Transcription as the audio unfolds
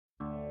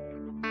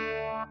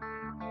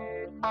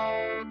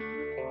They're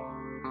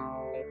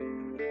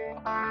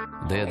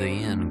the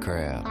in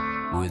crowd,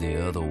 we're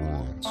the other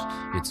ones.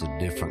 It's a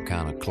different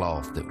kind of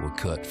cloth that we're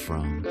cut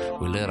from.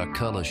 We let our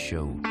colors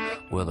show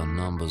where the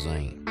numbers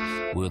ain't.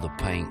 We're the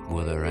paint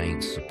where there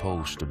ain't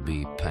supposed to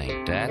be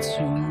paint. That's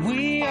who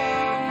we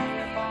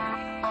are.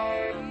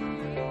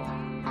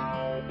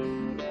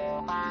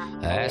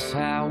 That's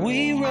how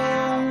we roll.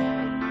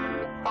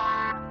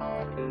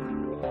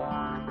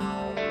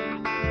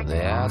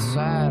 The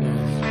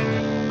outsiders.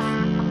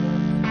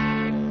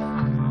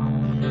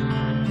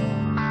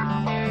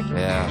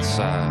 The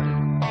outside.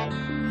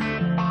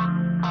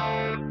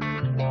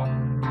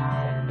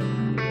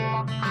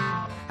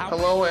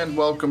 Hello and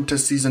welcome to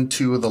Season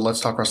 2 of the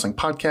Let's Talk Wrestling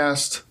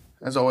podcast.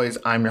 As always,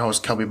 I'm your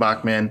host, Kelby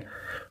Bachman.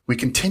 We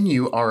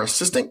continue our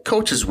Assistant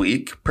Coaches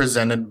Week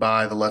presented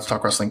by the Let's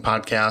Talk Wrestling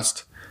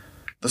podcast.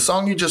 The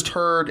song you just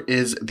heard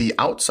is The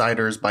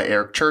Outsiders by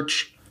Eric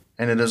Church,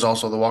 and it is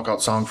also the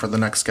walkout song for the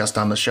next guest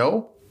on the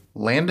show,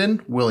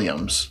 Landon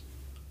Williams.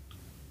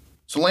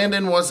 So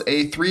Landon was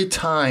a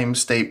 3-time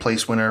state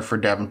place winner for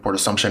Davenport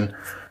Assumption,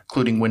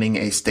 including winning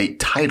a state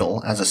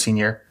title as a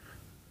senior.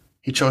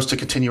 He chose to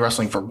continue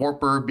wrestling for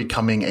Wartburg,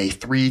 becoming a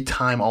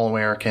 3-time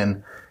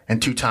All-American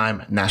and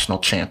 2-time national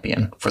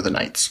champion for the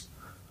Knights.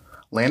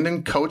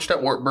 Landon coached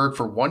at Wartburg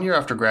for 1 year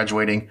after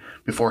graduating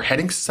before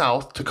heading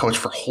south to coach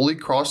for Holy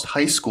Cross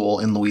High School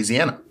in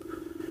Louisiana.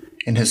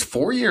 In his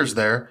 4 years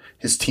there,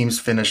 his teams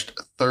finished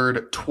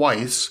third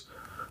twice,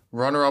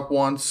 runner-up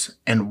once,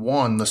 and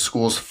won the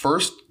school's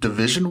first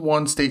Division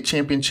I state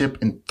championship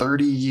in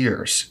 30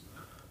 years.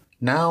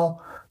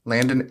 Now,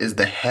 Landon is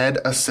the head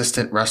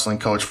assistant wrestling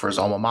coach for his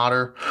alma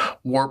mater,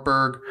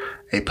 Wartburg,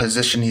 a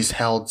position he's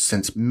held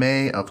since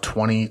May of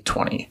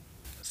 2020.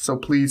 So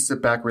please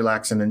sit back,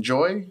 relax, and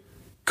enjoy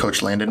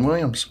Coach Landon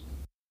Williams.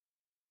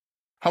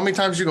 How many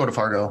times did you go to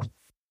Fargo?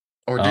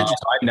 Or did you?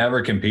 I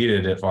never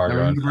competed at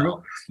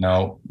Fargo.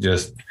 No,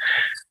 just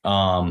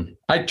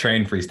I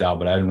trained freestyle,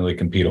 but I didn't really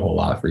compete a whole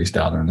lot of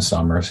freestyle during the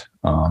summers.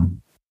 I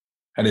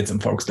did some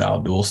folk style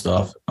dual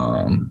stuff,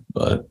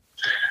 but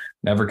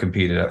never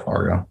competed at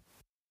Fargo.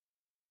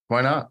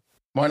 Why not?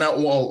 Why not?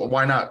 Well,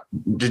 why not?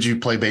 Did you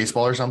play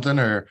baseball or something?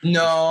 Or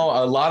no,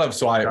 I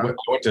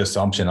went to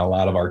Assumption. A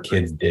lot of our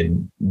kids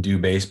did do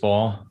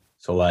baseball,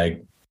 so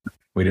like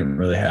we didn't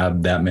really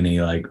have that many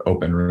like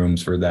open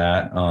rooms for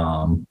that.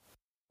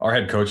 Our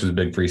head coach was a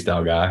big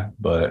freestyle guy,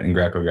 and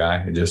Greco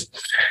guy.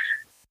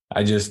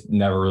 I just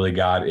never really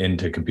got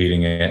into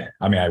competing in it.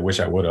 I mean, I wish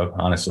I would have,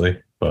 honestly,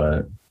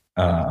 but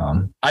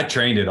I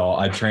trained it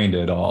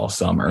all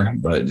summer,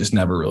 but just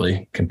never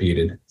really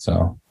competed.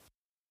 So,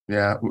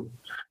 yeah.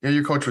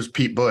 Your coach was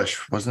Pete Bush,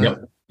 wasn't it?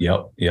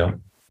 Yep. Yeah.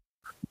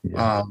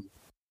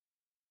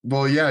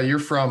 Well, yeah, you're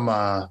from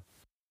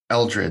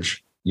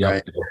Eldridge. Yep.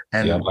 Right?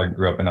 And I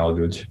grew up in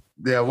Eldridge.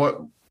 Yeah.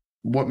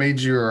 What made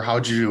you, or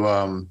how'd you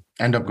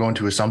end up going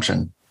to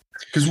Assumption?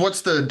 Because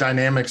what's the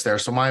dynamics there?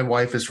 So my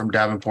wife is from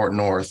Davenport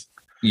North.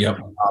 Yep.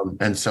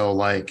 And so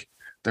like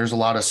there's a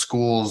lot of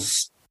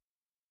schools,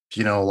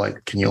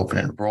 like can you open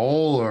and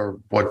enroll or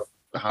what?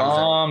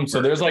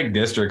 So there's like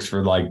districts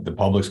for like the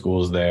public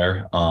schools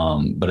there.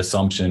 But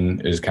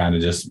Assumption is kind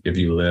of just if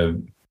you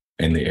live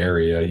in the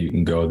area, you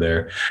can go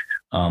there.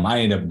 I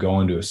ended up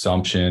going to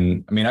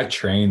Assumption. I mean, I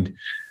trained.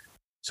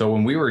 So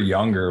when we were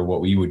younger, what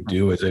we would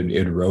do is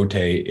it'd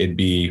rotate. It'd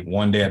be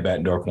one day at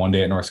Bettendorf, one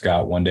day at North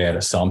Scott, one day at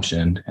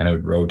Assumption, and it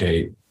would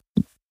rotate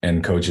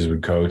and coaches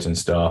would coach and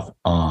stuff.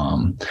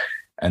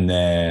 And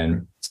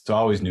then, so I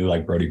always knew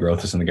like Brody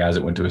Grothus and the guys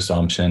that went to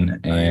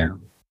Assumption. And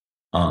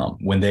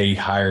when they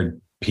hired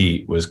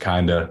Pete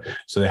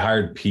so they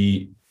hired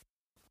Pete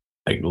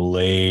like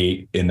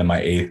late into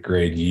my 8th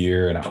grade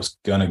year. And I was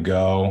going to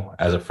go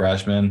as a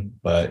freshman,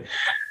 but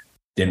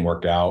didn't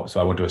work out. So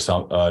I went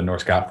to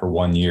North Scott for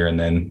 1 year, and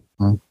then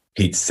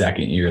Pete's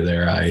 2nd year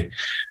there, I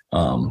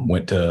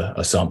went to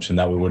Assumption.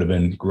 That would have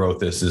been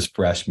Grothus's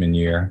freshman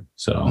year.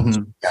 So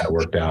kind of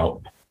worked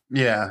out.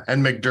 Yeah.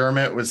 And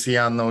McDermott, was he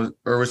on those,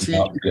 or was he?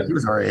 Yeah. He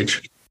was our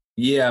age.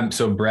 Yeah.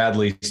 So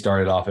Bradley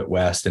started off at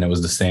West, and it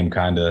was the same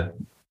kind of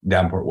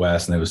Davenport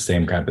West, and it was the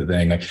same kind of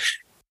thing. Like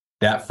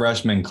that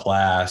freshman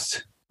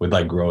class with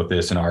like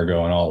Grothus and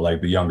Argo and all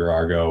like the younger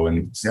Argo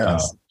and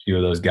few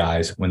of those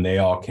guys, when they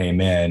all came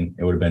in,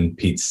 it would have been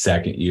Pete's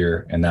 2nd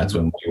year, and that's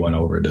when we went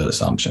over to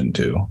Assumption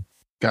too.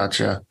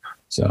 Gotcha.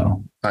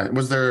 So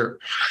was there,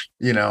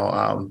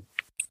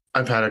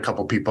 I've had a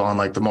couple people on,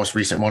 like the most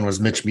recent one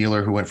was Mitch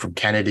Mueller, who went from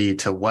Kennedy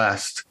to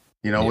West.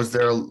 Was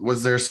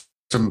there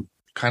some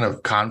kind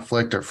of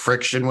conflict or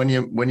friction when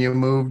you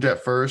moved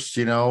at first,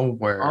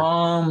 where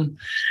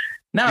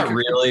not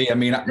really. I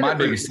mean, my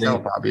biggest thing,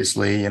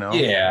 obviously,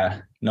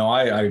 Yeah. No,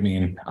 I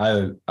mean,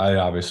 I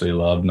obviously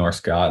loved North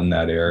Scott in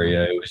that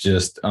area. It was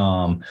just, it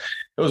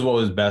was what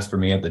was best for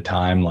me at the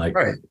time. Like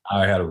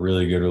I had a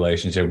really good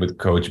relationship with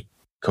Coach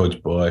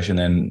Bush. And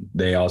then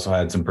they also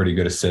had some pretty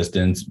good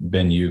assistants,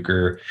 Ben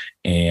Euchre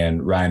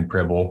and Ryan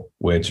Pribble,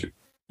 which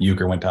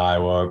Euchre went to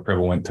Iowa.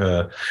 Pribble went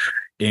to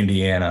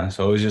Indiana.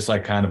 So it was just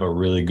like kind of a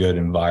really good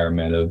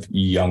environment of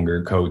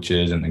younger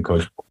coaches, and then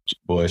Coach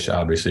Bush,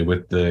 obviously,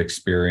 with the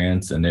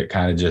experience. And it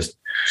kind of just,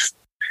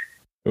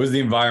 it was the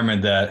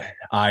environment that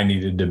I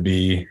needed to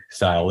be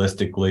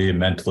stylistically and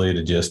mentally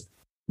to just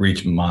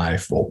reach my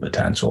full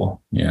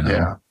potential,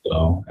 Yeah.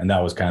 So, and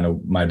that was kind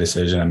of my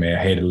decision. I mean,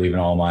 I hated leaving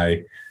all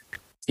my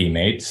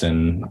teammates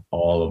and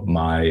all of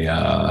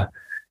my,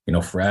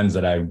 friends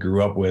that I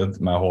grew up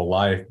with my whole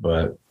life,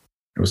 but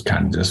it was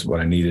kind of just what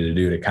I needed to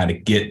do to kind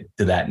of get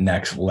to that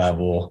next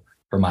level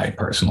for my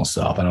personal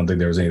self. I don't think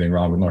there was anything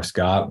wrong with North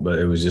Scott, but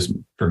it was just,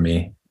 for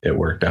me, it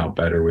worked out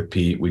better with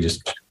Pete. We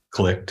just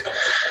clicked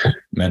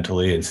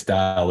mentally and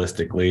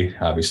stylistically.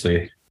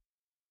 Obviously,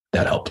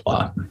 that helped a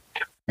lot.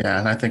 Yeah,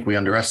 and I think we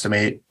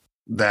underestimate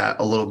that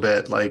a little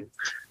bit. Like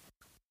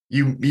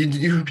you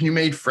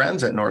made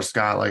friends at North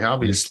Scott, like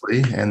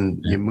obviously, and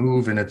you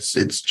move, and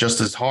it's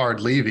just as hard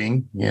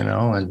leaving,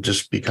 and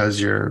just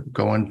because you're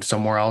going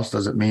somewhere else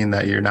doesn't mean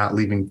that you're not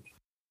leaving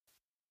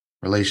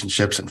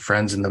relationships and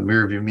friends in the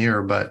rearview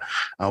mirror. But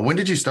when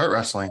did you start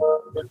wrestling?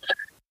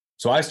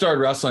 So I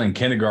started wrestling in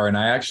kindergarten.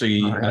 I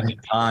actually, at the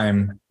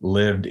time,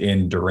 lived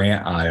in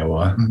Durant,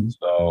 Iowa. Mm-hmm.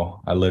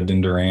 So I lived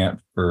in Durant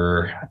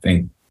for, I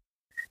think,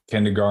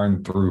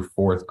 kindergarten through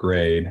fourth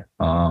grade.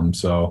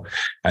 So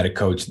I had a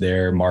coach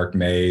there, Mark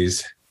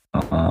Mays.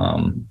 I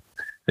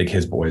think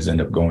his boys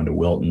ended up going to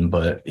Wilton,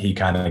 but he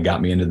kind of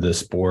got me into the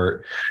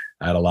sport.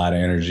 I had a lot of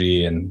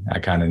energy, and I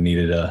kind of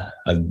needed a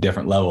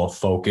different level of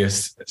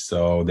focus.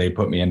 So they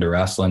put me into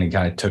wrestling. He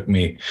kind of took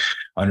me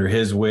under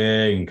his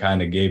wing and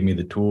kind of gave me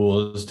the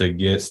tools to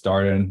get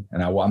started.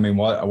 And I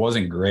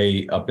wasn't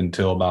great up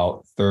until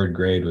about third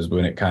grade was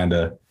when it kind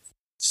of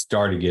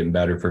started getting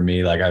better for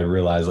me. Like I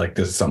realized like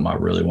this is something I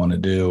really want to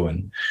do.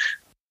 And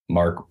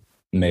Mark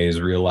Mays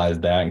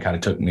realized that and kind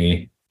of took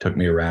me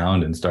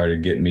around and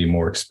started getting me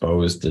more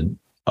exposed to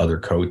other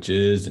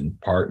coaches and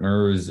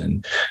partners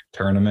and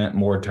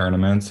more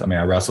tournaments. I mean,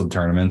 I wrestled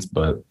tournaments,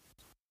 but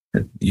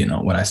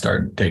when I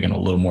started taking a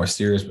little more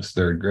serious was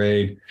third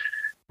grade,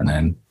 and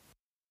then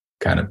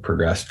kind of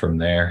progressed from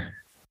there.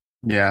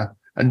 Yeah.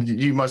 And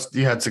you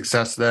had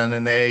success then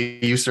in the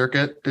AAU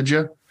circuit, did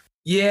you?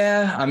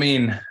 Yeah. I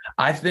mean,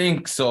 I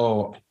think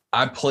so.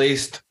 I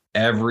placed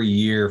every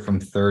year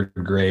from third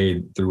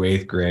grade through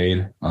eighth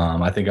grade.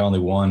 I think I only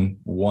won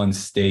one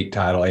state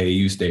title,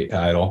 AAU state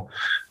title.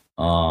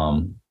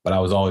 But I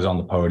was always on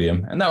the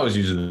podium, and that was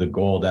usually the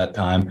goal at that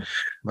time.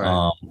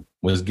 Right.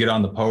 Was get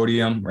on the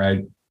podium,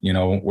 right?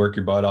 Work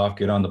your butt off,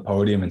 get on the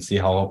podium and see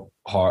how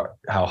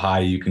high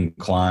you can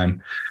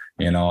climb.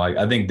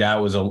 I think that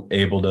was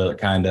able to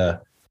kind of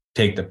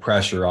take the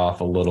pressure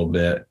off a little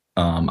bit.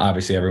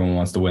 Obviously everyone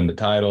wants to win the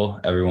title.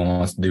 Everyone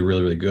wants to do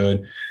really, really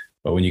good.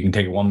 But when you can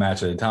take it one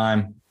match at a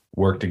time,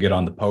 work to get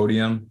on the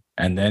podium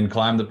and then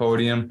climb the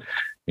podium,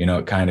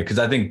 it kind of, because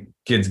I think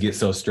kids get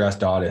so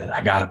stressed out.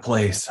 I got to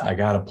place, I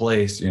got to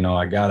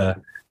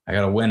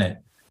win it.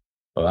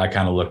 But I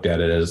kind of looked at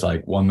it as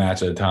like one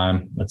match at a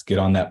time. Let's get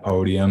on that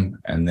podium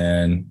and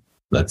then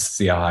let's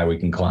see how high we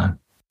can climb.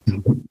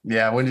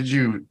 Yeah. When did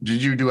you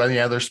do any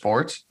other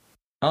sports?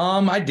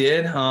 I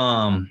did.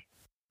 I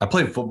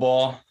played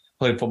football.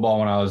 Played football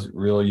when I was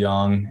real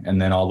young,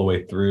 and then all the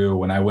way through.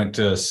 When I went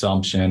to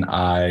Assumption,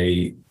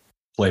 I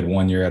played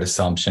 1 year at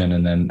Assumption,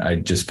 and then I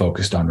just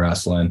focused on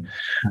wrestling.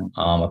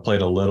 I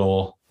played a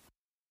little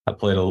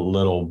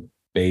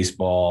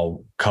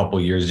baseball a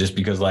couple years just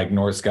because like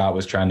North Scott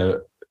was trying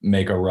to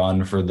make a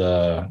run for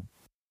the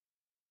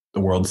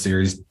World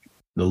Series,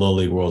 the Little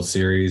League World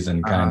Series,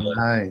 and kind of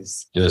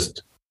nice.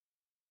 Just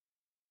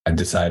I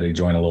decided to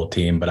join a little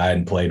team, but I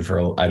didn't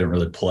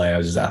really play. I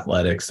was just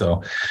athletic.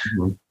 So,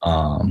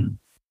 and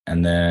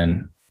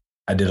then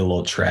I did a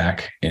little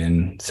track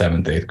in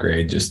 7th, 8th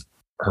grade, just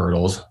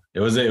hurdles. It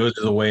was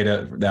a way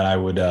that I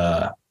would,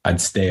 I'd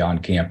stay on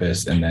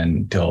campus and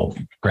then till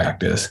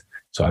practice.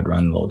 So I'd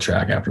run a little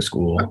track after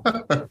school.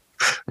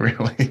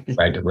 Really?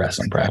 Right to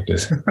wrestling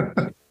practice.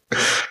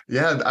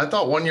 Yeah. I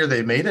thought 1 year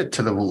they made it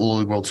to the Little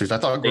League World Series. I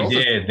thought they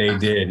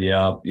did.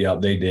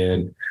 Yep. They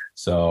did.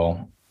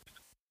 So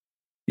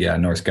yeah,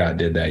 North Scott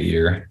did that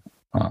year.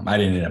 I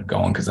didn't end up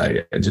going because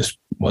I just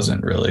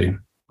wasn't really.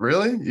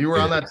 Really? You were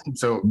on that team?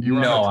 So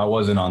I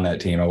wasn't on that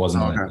team. I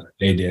wasn't on it.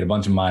 They did. A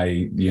bunch of my,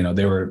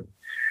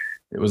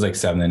 it was like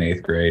 7th and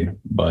 8th grade,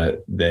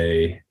 but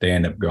they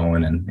ended up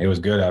going, and it was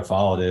good. I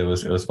followed it.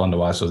 It was fun to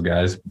watch those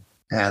guys.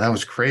 Yeah, that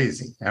was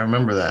crazy. I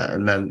remember that.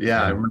 And then,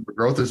 I remember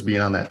Grothus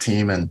being on that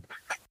team, and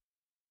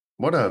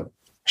that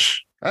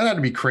had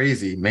to be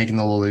crazy making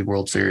the Little League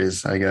World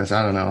Series, I guess.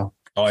 I don't know.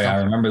 Oh yeah, I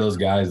remember those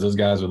guys. Those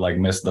guys would like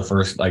miss the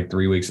first like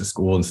 3 weeks of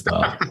school and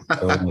stuff.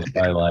 So it was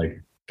probably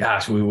like,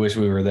 gosh, we wish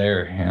we were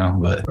there,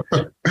 but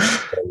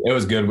it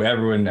was good.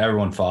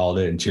 Everyone followed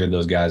it and cheered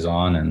those guys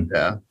on. And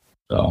yeah.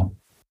 So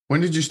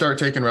when did you start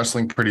taking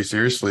wrestling pretty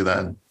seriously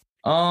then?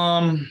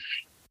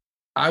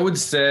 I would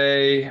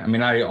say,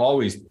 I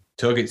always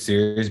took it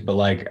serious, but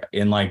like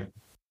in like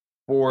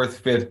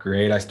 4th, 5th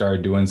grade, I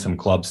started doing some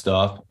club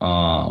stuff.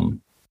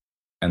 And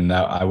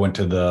that I went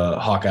to the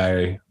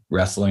Hawkeye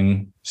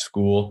wrestling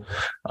school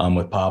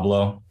with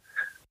Pablo.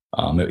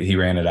 He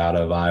ran it out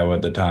of Iowa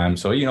at the time.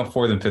 So,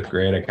 4th and 5th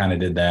grade, I kind of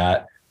did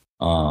that.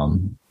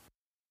 And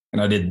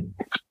I did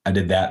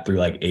that through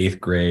like 8th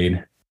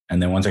grade.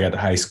 And then once I got to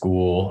high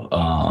school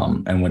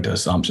and went to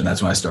Assumption,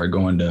 that's when I started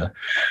going to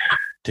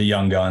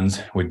Young Guns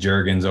with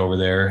Juergens over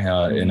there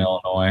in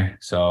Illinois.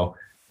 So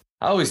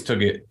I always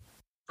took it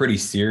pretty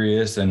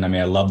serious. And I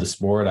mean, I love the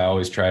sport. I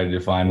always tried to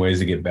find ways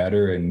to get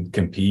better and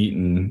compete.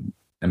 And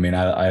I mean,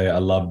 I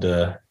love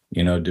to,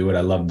 do it.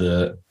 I love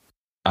the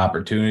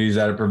opportunities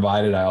that it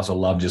provided. I also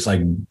love just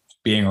like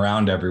being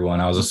around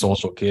everyone. I was a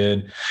social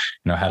kid,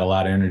 had a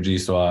lot of energy.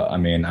 So,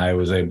 I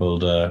was able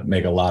to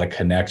make a lot of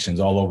connections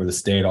all over the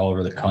state, all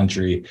over the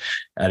country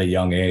at a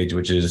young age,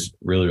 which is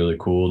really, really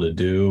cool to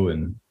do.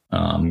 And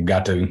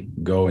got to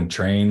go and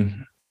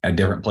train at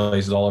different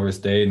places all over the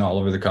state and all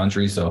over the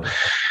country. So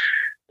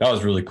that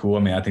was really cool. I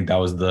mean, I think that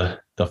was the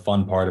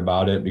fun part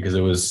about it, because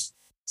it was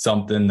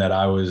something that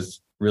I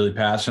was really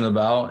passionate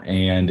about,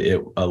 and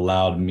it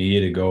allowed me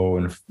to go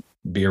and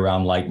be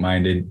around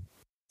like-minded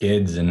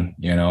kids and,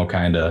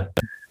 kind of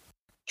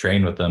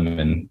train with them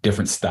in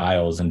different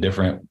styles and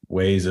different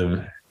ways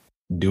of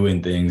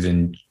doing things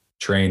and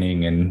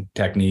training and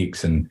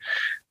techniques. And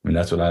I mean,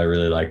 that's what I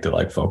really like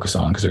to focus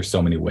on, because there's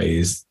so many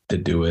ways to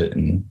do it.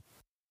 And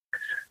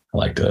I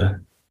like to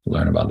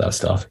learn about that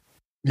stuff.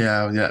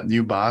 Yeah.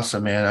 You boss,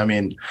 man. I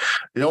mean,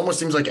 it almost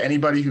seems like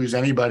anybody who's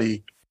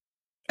anybody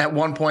at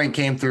one point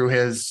came through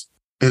his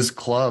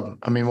club.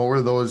 I mean, what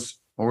were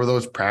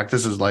those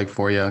practices like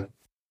for you?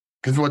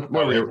 Because what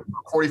were you,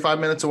 45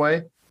 minutes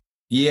away?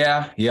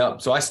 Yeah.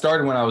 Yep. So I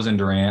started when I was in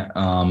Durant,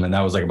 and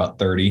that was like about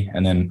 30.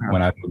 And then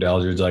when I moved to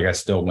Eldridge, I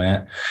still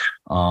went.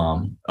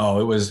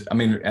 It was,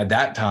 at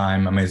that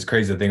time, it's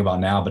crazy to think about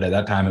now, but at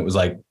that time it was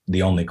like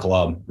the only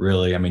club,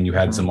 really. I mean, you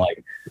had some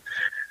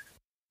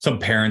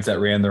parents that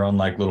ran their own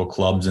little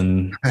clubs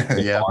and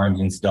farms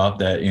and stuff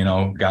that,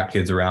 got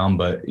kids around,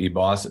 but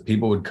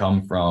people would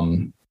come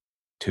from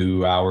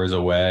 2 hours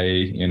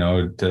away,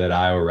 to that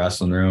Iowa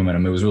wrestling room.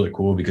 And it was really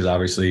cool, because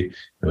obviously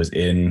it was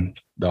in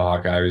the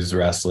Hawkeyes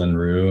wrestling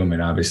room.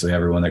 And obviously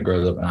everyone that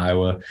grows up in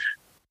Iowa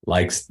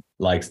likes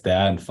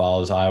that and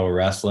follows Iowa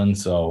wrestling.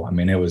 So,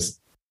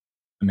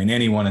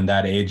 anyone in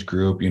that age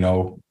group,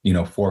 4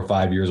 or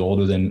 5 years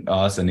older than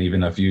us, and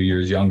even a few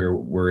years younger,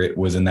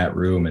 was in that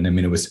room. And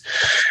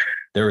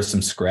there was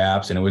some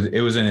scraps, and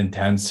it was an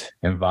intense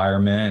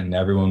environment, and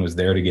everyone was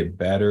there to get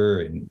better.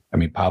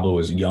 And Pablo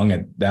was young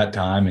at that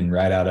time and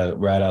right out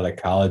of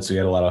college. So he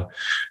had a lot of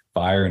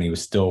fire, and he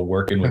was still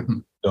working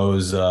with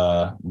those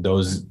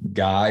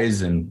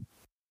guys. And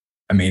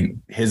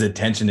his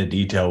attention to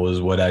detail was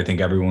what I think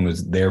everyone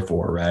was there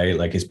for, right?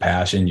 Like his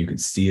passion, you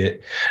could see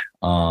it.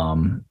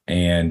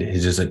 And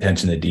his just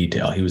attention to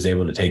detail. He was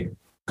able to take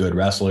good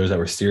wrestlers that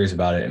were serious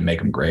about it and make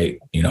them great,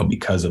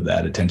 because of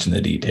that attention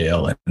to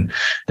detail and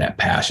that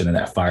passion and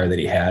that fire that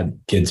he had.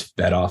 Kids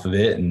fed off of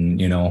it,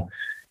 and,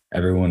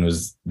 everyone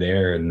was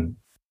there, and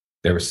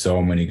there were so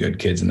many good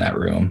kids in that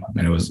room.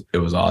 It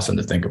was awesome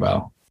to think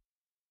about.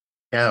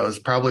 Yeah. It was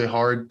probably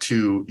hard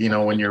to,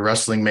 when you're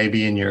wrestling,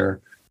 maybe in your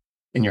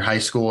high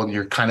school and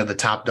you're kind of the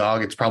top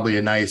dog, it's probably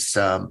a nice,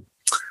 I don't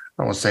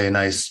want to say a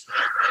nice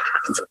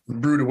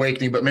rude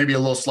awakening, but maybe a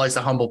little slice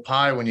of humble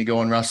pie when you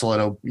go and wrestle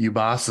at you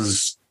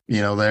bosses,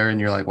 there, and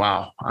you're like,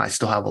 wow, I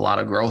still have a lot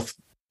of growth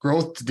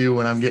to do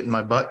when I'm getting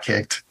my butt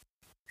kicked.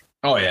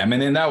 Oh yeah.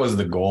 And that was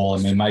the goal.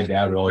 My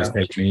dad would always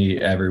take me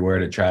everywhere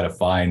to try to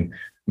find,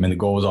 the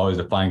goal was always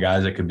to find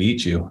guys that could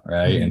beat you,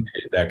 right? Mm-hmm. And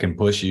that can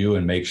push you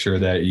and make sure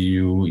that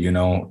you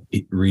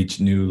reach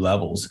new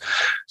levels.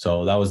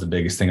 So that was the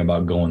biggest thing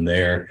about going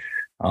there.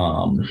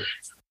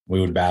 We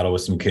would battle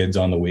with some kids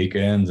on the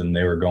weekends, and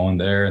they were going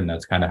there, and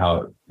that's kind of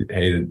how,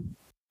 hey,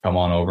 come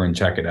on over and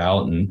check it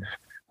out. And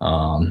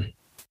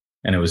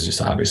it was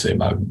just obviously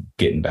about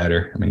getting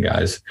better.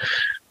 Guys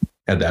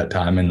at that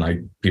time,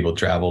 and people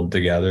traveled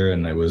together,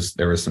 and there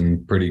was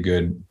some pretty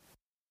good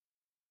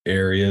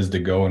areas to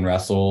go and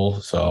wrestle.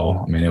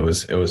 So, it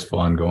was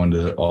fun going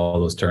to all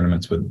those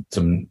tournaments with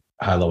some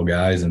high level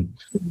guys and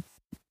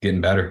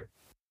getting better.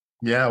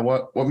 Yeah.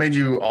 What made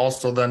you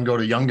also then go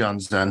to Young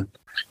Guns then?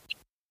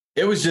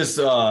 It was just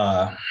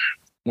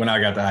when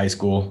I got to high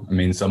school.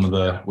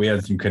 We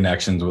had some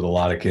connections with a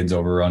lot of kids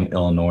over on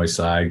Illinois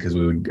side, because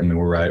we're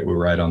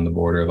right on the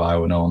border of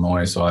Iowa and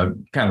Illinois. So I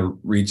kind of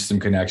reached some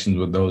connections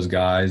with those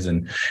guys,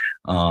 and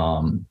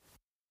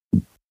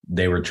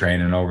they were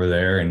training over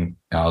there, and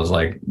I was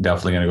like,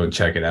 definitely going to go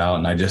check it out.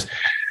 And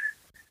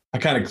I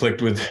kind of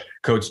clicked with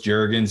Coach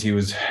Juergens. He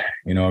was,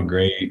 a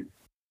great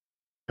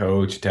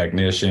coach,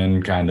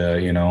 technician, kind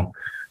of,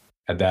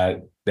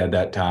 at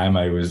that time,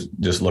 I was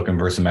just looking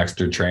for some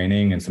extra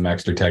training and some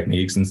extra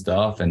techniques and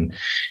stuff. And,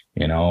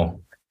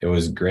 it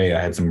was great.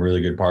 I had some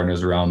really good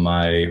partners around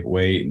my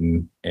weight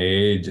and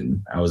age,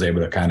 and I was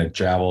able to kind of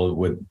travel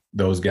with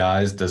those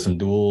guys to some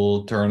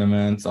dual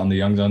tournaments on the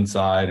Young Guns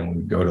side. And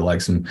we go to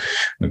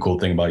the cool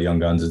thing about Young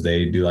Guns is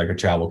they do a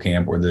travel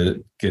camp where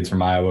the kids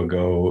from Iowa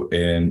go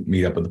and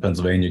meet up with the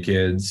Pennsylvania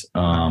kids.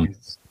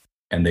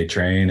 and they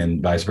train,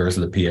 and vice versa.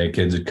 The PA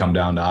kids would come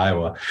down to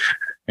Iowa,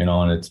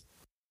 and it's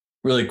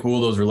really cool,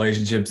 those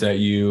relationships that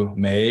you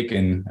make.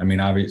 And I mean,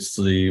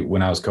 obviously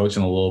when I was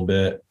coaching a little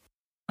bit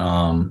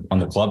on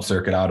the club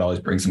circuit, I would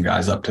always bring some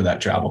guys up to that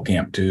travel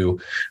camp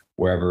too,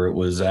 wherever it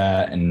was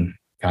at. And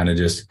kind of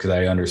just because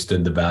I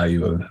understood the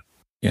value of,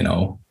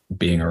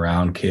 being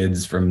around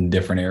kids from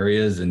different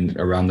areas and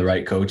around the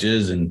right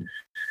coaches and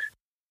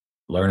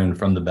learning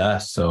from the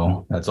best.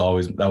 So that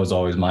was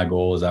always my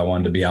goal, is I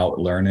wanted to be out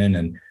learning,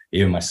 and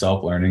even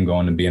myself learning,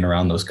 going and being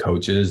around those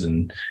coaches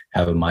and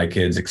having my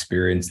kids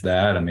experience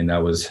that. I mean,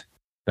 that was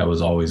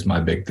always my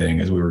big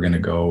thing, is we were going to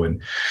go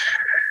and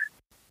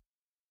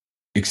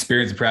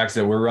experience the practice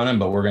that we're running,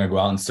 but we're going to go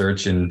out and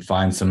search and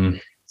find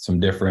some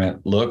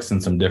different looks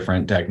and some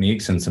different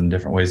techniques and some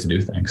different ways to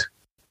do things.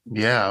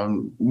 Yeah.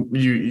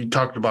 You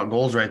talked about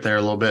goals right there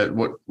a little bit.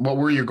 What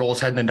were your goals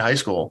heading into high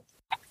school?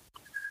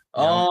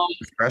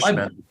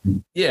 Freshman.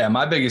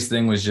 My biggest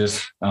thing was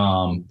just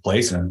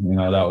placing.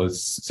 That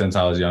was since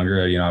I was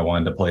younger. I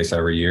wanted to place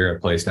every year. I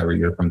placed every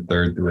year from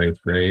 3rd through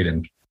 8th grade,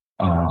 and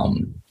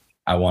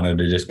I wanted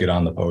to just get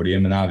on the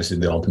podium. And obviously,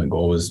 the ultimate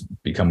goal was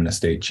becoming a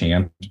state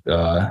champ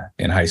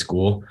in high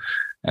school,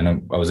 and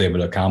I was able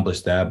to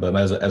accomplish that. But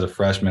as a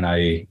freshman,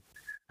 I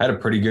had a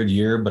pretty good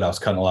year, but I was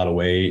cutting a lot of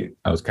weight.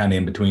 I was kind of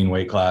in between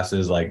weight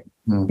classes, like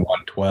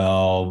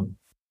 112.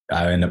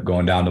 I ended up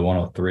going down to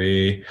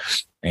 103.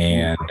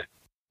 And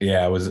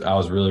I was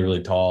really,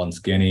 really tall and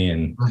skinny,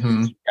 and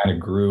kind of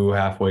grew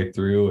halfway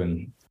through,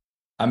 and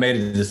I made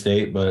it to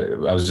state, but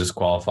I was just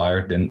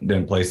qualifier,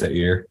 didn't place that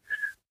year.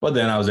 But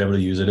then I was able to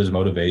use it as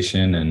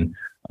motivation and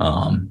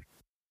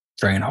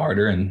train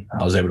harder, and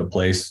I was able to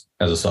place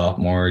as a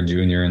sophomore,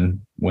 junior, and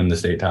win the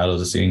state title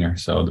as a senior.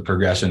 So the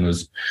progression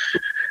was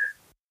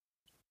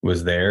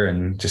there,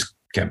 and just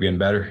kept getting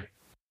better.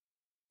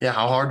 Yeah.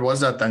 How hard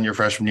was that then your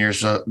freshman year?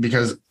 So,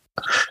 because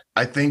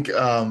I think,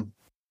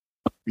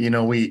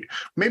 we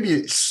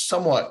maybe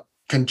somewhat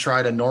can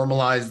try to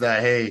normalize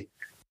that. Hey,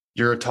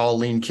 you're a tall,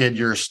 lean kid.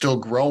 You're still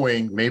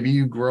growing. Maybe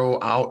you grow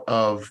out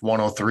of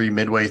 103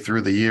 midway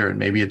through the year, and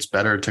maybe it's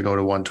better to go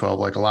to 112.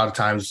 Like, a lot of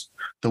times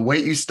the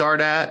weight you start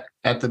at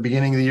the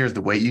beginning of the year is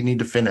the weight you need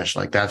to finish.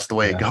 Like, that's the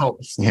way it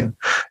goes,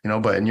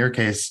 but in your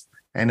case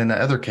and in the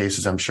other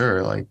cases, I'm sure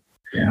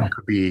it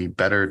could be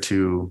better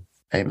to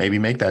maybe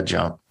make that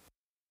jump.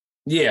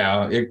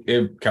 Yeah,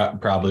 it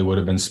probably would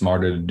have been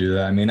smarter to do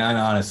that. I mean, I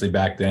honestly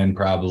back then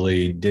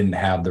probably didn't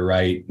have the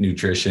right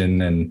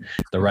nutrition and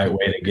the right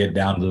way to get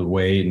down to the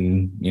weight.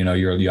 And,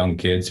 you're a young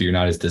kid, so you're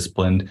not as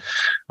disciplined.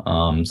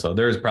 So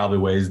there's probably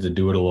ways to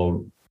do it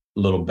a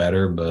little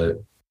better,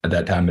 but at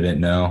that time I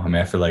didn't know. I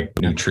mean, I feel like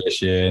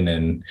nutrition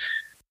and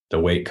the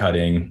weight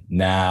cutting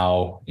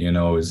now,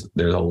 there's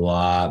a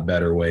lot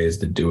better ways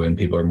to do it, and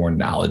people are more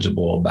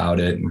knowledgeable about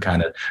it, and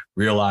kind of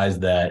realize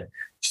that you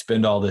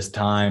spend all this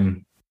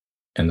time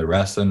in the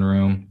wrestling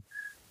room,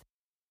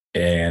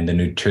 and the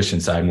nutrition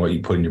side and what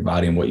you put in your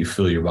body and what you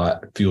fuel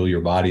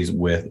your bodies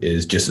with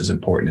is just as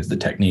important as the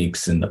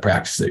techniques and the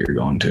practice that you're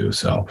going to.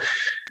 So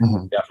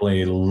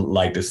definitely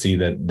like to see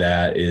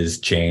that is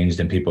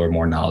changed and people are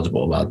more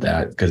knowledgeable about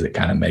that, because it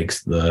kind of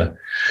makes the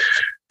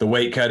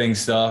weight cutting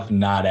stuff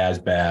not as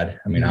bad.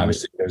 I mean,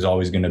 obviously there's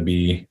always going to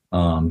be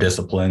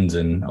disciplines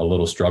and a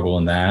little struggle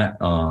in that.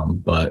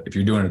 But if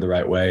you're doing it the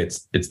right way,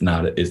 it's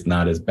not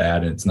as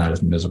bad, and it's not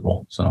as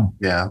miserable. So,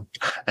 yeah.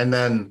 And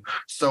then,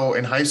 so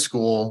in high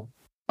school,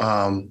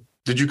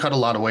 did you cut a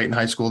lot of weight in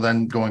high school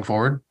then going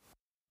forward?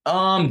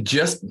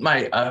 Just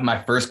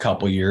my first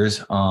couple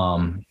years.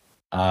 My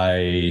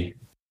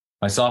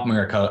sophomore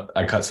year,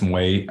 I cut some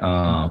weight.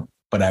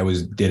 But I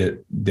did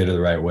it the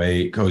right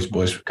way. Coach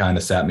Bush kind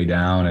of sat me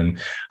down, and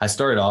I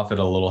started off at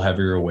a little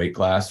heavier weight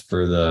class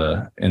in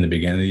the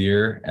beginning of the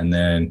year. And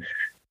then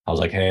I was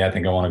like, hey, I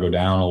think I want to go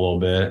down a little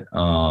bit.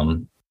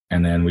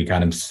 And then we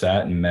kind of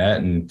sat and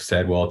met and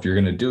said, well, if you're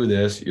going to do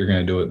this, you're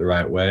going to do it the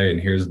right way. And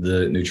here's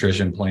the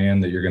nutrition plan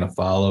that you're going to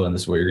follow, and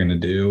this is what you're going to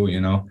do,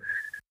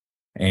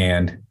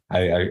 And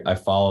I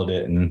followed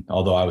it. And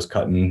although I was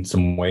cutting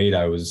some weight,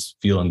 I was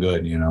feeling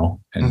good,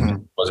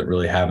 and wasn't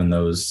really having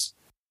those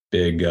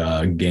big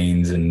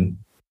gains and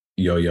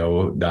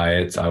yo-yo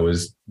diets. I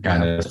was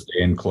kind of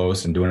staying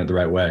close and doing it the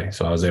right way.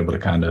 So I was able to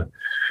kind of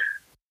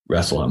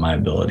wrestle at my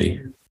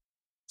ability.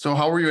 So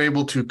how were you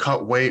able to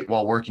cut weight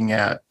while working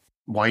at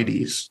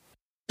Whitey's?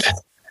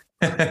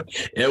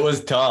 It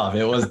was tough.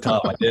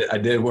 I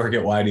did work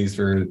at Whitey's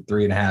for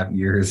 3.5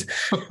 years.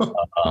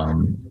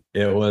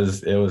 It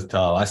was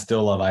tough. I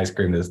still love ice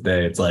cream to this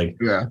day. It's like,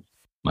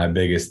 my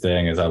biggest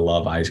thing is I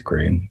love ice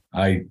cream.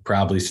 I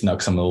probably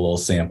snuck some of the little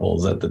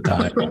samples at the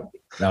time.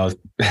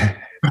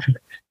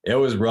 It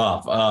was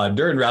rough.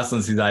 During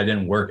wrestling season, I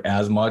didn't work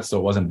as much, so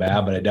it wasn't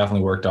bad, but I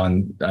definitely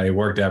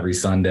worked every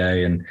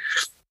Sunday and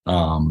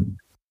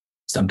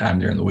sometime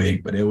during the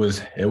week, but it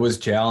was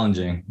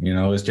challenging. It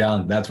was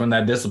challenging. That's when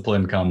that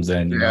discipline comes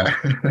in,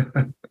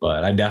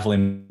 but I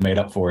definitely made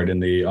up for it in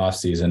the off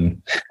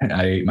season.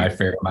 I ate my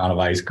fair amount of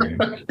ice cream.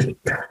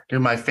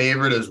 Dude, my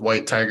favorite is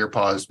white tiger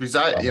paws because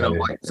like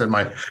I said,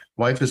 my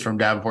wife is from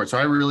Davenport, so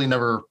I really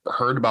never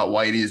heard about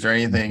Whitey's or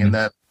anything. Mm-hmm. And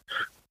then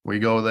we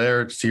go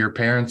there to see her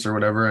parents or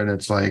whatever, and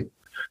it's like,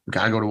 we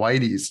gotta go to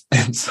Whitey's.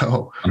 And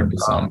so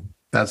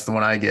that's the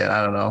one I get.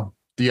 I don't know.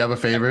 Do you have a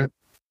favorite?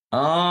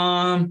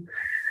 I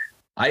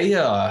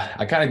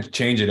kind of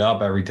change it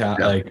up every time,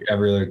 like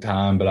every other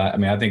time. But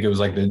I think it was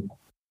like the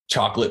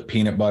chocolate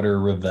peanut butter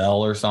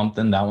Revel or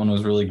something. That one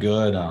was really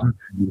good.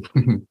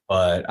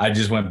 But I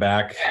just went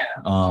back.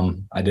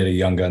 I did a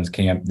Young Guns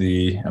camp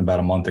about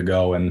a month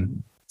ago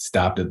and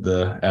stopped at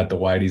the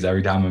Whitey's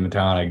every time I'm in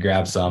town. I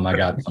grabbed some. I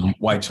got some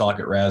white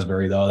chocolate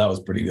raspberry though. That was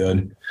pretty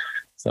good.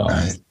 So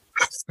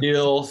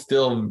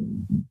still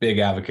big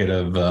advocate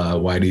of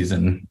Whitey's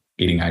and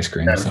eating ice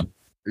cream. Yeah. So.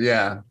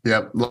 Yeah.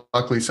 Yep.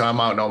 Luckily, so I'm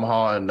out in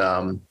Omaha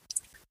and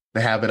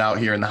they have it out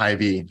here in the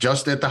Hy-Vee.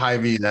 Just at the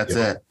Hy-Vee. That's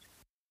it.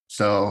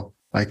 So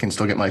I can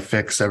still get my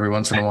fix every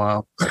once in a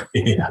while.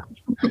 Yeah.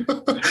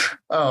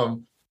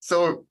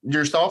 So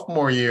your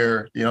sophomore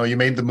year, you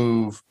made the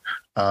move.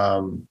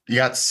 You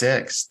got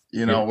sixth.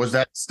 Was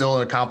that still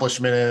an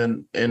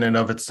accomplishment in and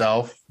of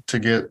itself to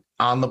get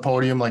on the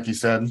podium, like you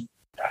said?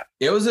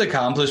 It was an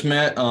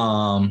accomplishment.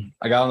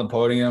 I got on the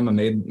podium and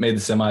made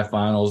the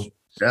semifinals.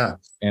 Yeah.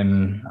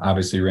 And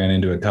obviously ran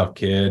into a tough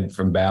kid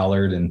from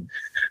Ballard and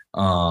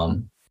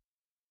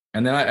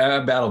then I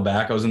battled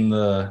back. I was in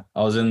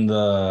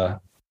the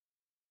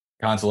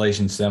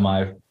consolation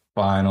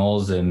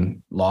semifinals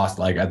and lost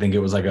I think it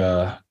was like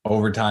a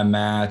overtime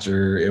match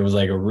or it was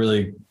like a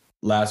really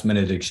last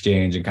minute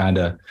exchange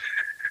and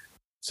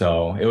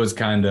so it was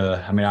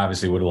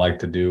obviously would have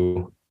liked to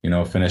do,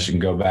 finish and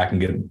go back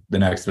and get the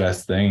next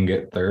best thing and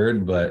get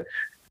third, but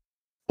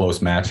close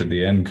match at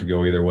the end could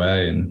go either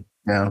way. And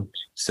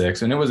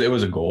 6, and it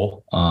was a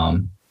goal.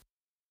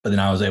 But then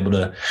I was able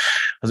to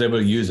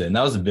use it. And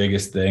that was the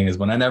biggest thing is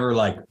when I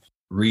never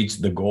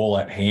reached the goal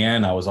at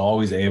hand, I was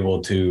always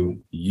able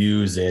to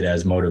use it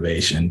as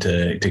motivation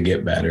to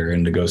get better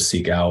and to go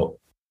seek out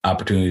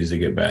opportunities to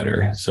get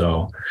better.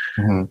 So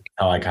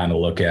how I kind of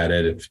look at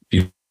it, if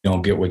you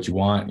don't get what you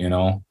want,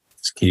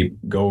 just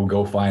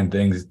go find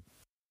things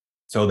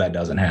so that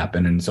doesn't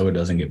happen. And so it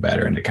doesn't get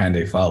better. And it kind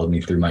of followed me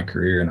through my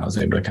career and I was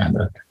able to kind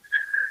of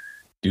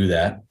do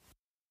that.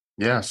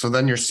 Yeah. So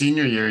then your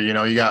senior year, you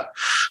got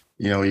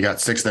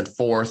 6th and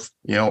 4th,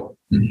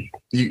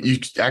 you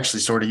actually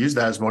sort of used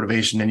that as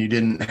motivation and you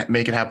didn't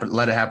make it happen,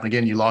 let it happen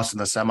again. You lost in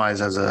the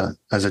semis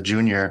as a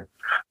junior,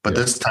 but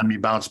this time you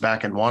bounced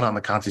back and won on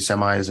the Conti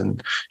semis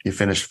and you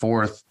finished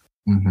 4th.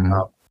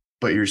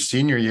 But your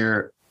senior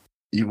year,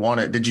 you won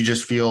it. Did you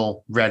just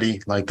feel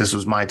ready? Like this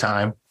was my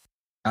time?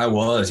 I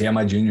was,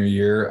 my junior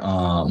year.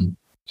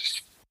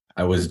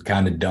 I was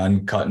kind of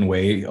done cutting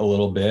weight a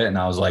little bit and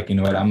I was like, you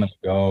know what, I'm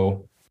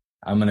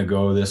going to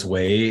go this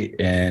weight.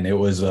 And it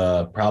was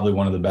probably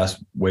one of the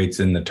best weights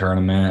in the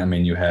tournament. I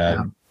mean, you had,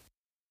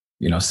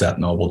 Seth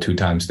Noble,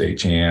 2-time state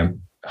champ,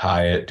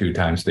 Hyatt,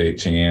 2-time state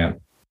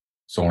champ,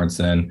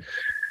 Sorensen,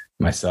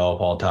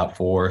 myself, all top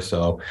 4.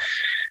 So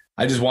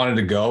I just wanted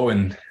to go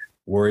and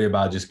worry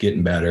about just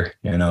getting better.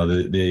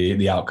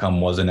 The outcome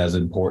wasn't as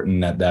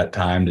important at that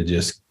time to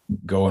just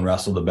go and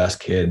wrestle the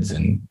best kids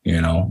and,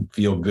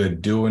 feel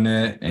good doing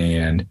it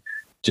and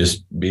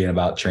just being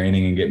about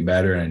training and getting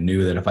better. And I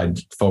knew that if I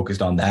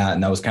focused on that,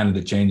 and that was kind of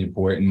the changing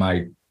point in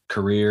my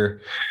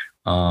career,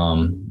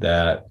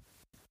 that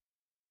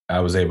I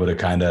was able to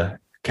kind of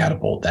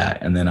catapult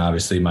that. And then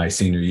obviously my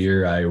senior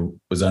year, I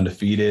was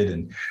undefeated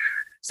and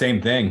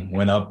same thing,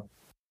 went up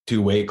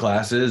 2 weight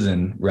classes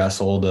and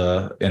wrestled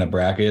in a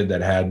bracket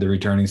that had the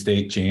returning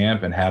state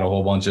champ and had a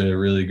whole bunch of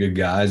really good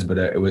guys, but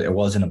it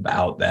wasn't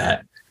about that.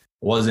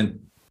 It wasn't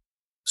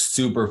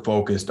super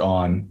focused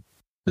on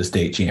the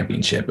state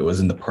championship. It was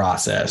in the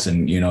process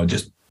and,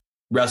 just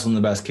wrestling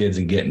the best kids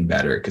and getting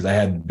better because I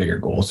had bigger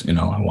goals.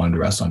 I wanted to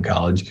wrestle in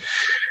college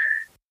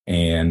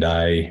and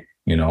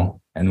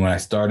and when I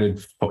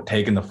started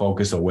taking the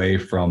focus away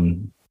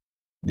from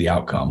the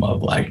outcome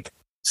of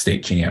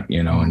state champ,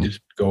 and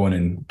just going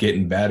and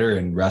getting better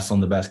and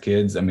wrestling the best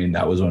kids. I mean,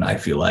 that was when I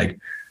feel like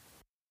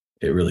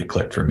it really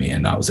clicked for me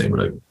and I was able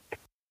to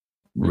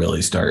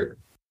really start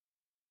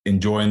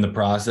enjoying the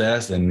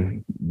process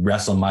and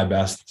wrestling my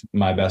best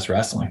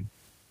wrestling.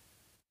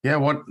 Yeah.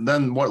 What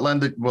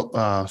led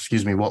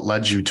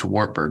you to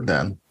Wartburg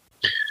then?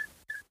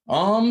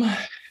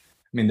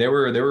 They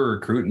were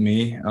recruiting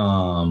me,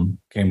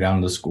 came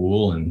down to the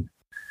school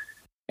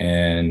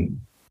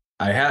and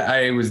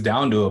I was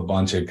down to a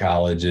bunch of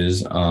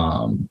colleges.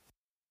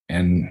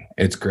 And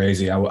it's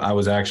crazy. I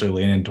was actually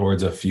leaning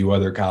towards a few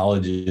other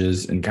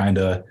colleges and kind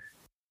of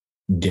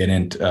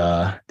didn't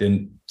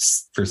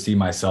foresee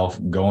myself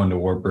going to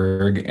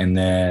Wartburg. And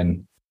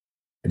then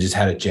I just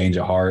had a change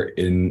of heart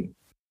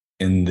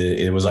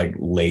it was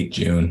late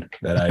June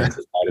that I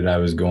decided I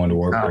was going to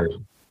Wartburg.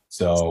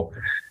 So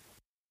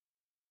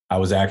I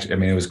was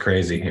actually, it was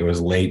crazy. It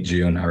was late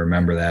June. I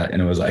remember that.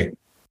 And it was I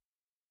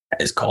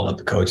just called up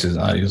the coaches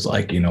and I was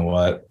like, you know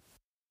what?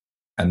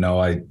 I know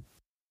I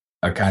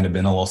kind of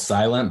been a little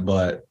silent,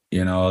 but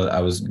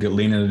I was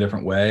leaning a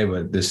different way,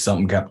 but this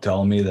something kept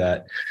telling me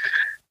that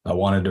I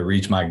wanted to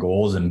reach my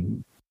goals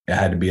and I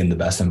had to be in the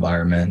best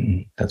environment.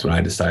 And that's when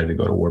I decided to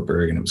go to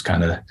Wartburg, and it was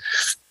kind of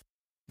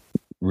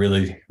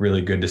really,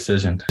 really good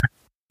decision.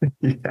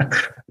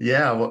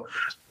 Yeah. Well,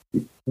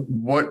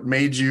 what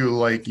made you,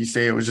 like you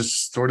say, it was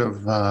just sort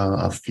of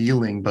a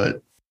feeling,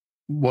 but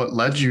what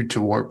led you to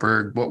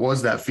Wartburg? What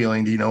was that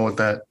feeling? Do you know what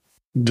that,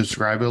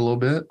 describe it a little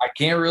bit? I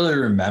can't really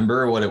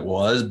remember what it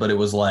was, but it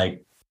was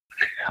like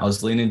I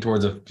was leaning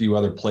towards a few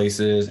other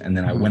places, and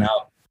then I went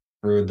out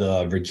for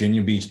the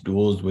Virginia Beach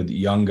duels with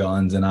Young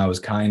Guns, and I was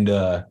kind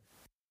of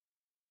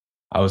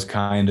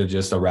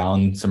just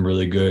around some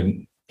really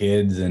good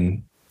kids,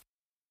 and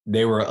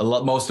they were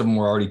most of them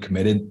were already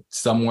committed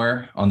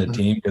somewhere on the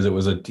team, because it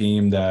was a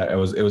team that it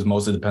was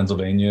mostly the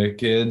Pennsylvania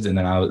kids, and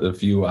then I was a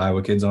few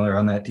Iowa kids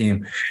on that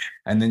team.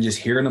 And then just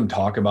hearing them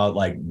talk about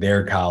like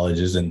their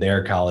colleges and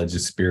their college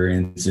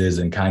experiences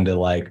and kind of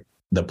like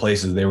the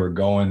places they were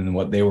going and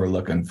what they were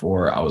looking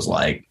for, I was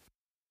like,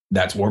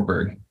 that's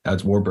Wartburg.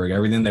 That's Wartburg.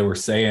 Everything they were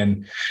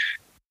saying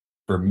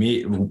for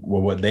me,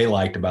 what they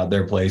liked about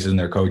their places and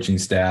their coaching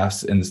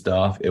staffs and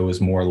stuff, it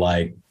was more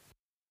like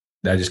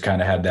I just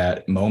kind of had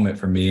that moment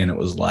for me, and it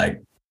was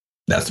like,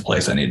 that's the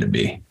place I need to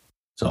be.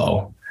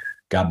 So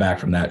got back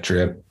from that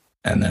trip,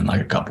 and then like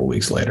a couple of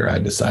weeks later, I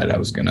decided I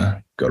was going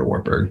to go to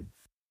Wartburg.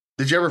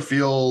 Did you ever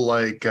feel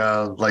like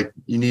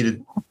you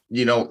needed,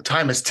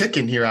 time is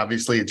ticking here.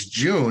 Obviously it's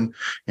June,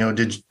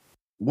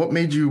 what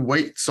made you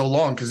wait so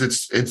long? Cause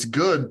it's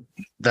good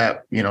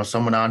that,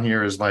 someone on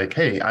here is like,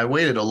 hey, I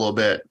waited a little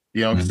bit,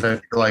 cause I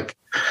feel like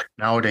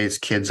nowadays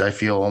kids, I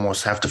feel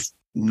almost have to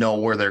know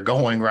where they're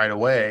going right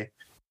away,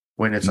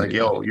 when it's like,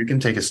 yo, you can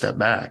take a step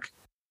back.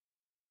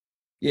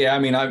 Yeah. I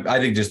mean, I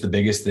think just the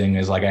biggest thing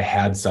is like, I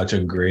had such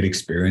a great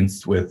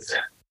experience with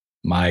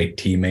my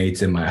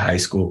teammates and my high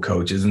school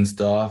coaches and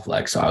stuff.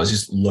 Like, so I was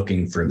just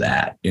looking for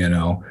that, and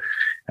I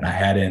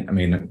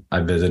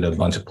visited a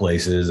bunch of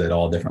places at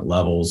all different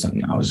levels.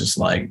 And I was just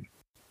like,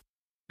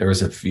 there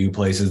was a few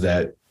places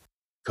that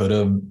could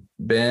have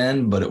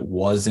been, but it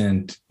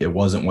wasn't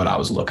what I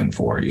was looking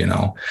for,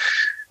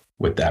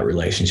 with that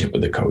relationship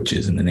with the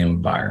coaches and the new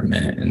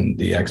environment and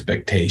the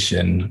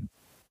expectation.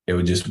 It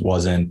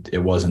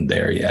wasn't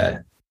there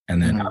yet.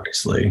 And then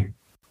obviously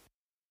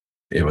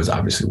it was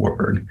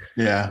Wartburg.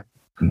 Yeah.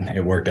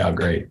 It worked out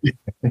great.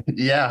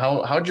 Yeah.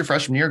 How'd your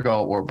freshman year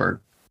go at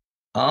Wartburg?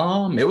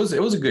 It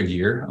was a good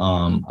year.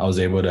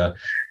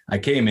 I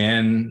came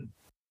in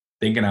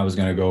thinking I was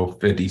going to go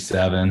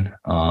 57.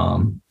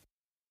 But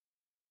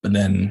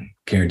then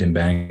Carrington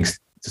Banks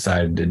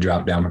decided to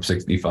drop down from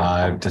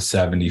 65 to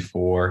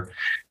 74.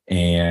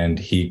 And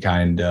he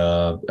kind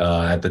of,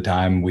 at the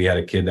time, we had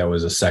a kid that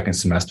was a second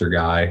semester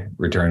guy,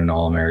 returning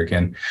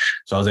All-American.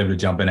 So I was able to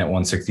jump in at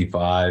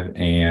 165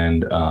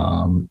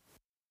 and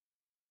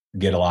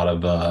get a lot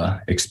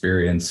of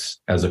experience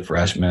as a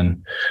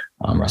freshman,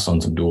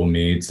 wrestling some dual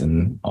meets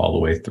and all the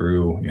way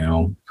through,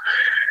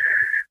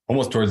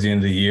 almost towards the end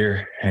of the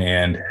year.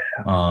 And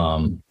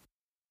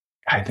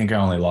I think I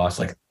only lost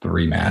like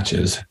 3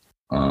 matches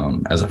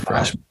as a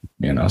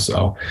freshman,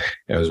 so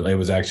it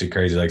was actually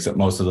crazy. Like,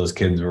 most of those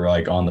kids were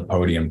like on the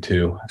podium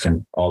too.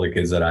 And all the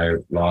kids that I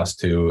lost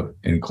to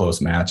in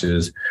close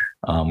matches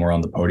were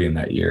on the podium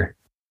that year.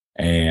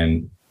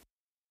 And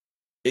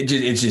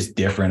it's just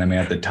different. I mean,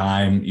 at the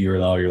time you're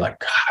like,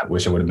 God, I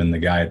wish I would have been the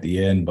guy at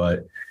the end,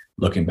 but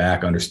looking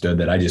back, understood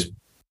that I just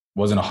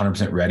wasn't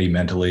 100% ready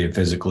mentally and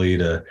physically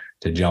to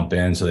jump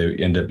in. So they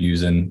end up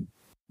using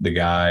the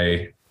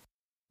guy,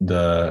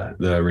 the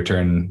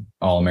return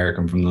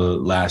All-American from the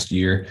last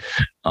year.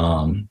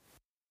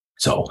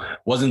 So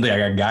wasn't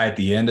the guy at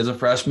the end as a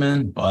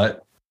freshman,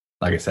 but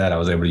like I said, I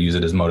was able to use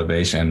it as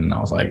motivation. And I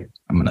was like,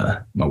 I'm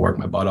gonna work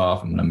my butt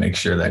off. I'm gonna make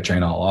sure that I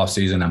train all off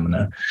season. I'm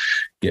gonna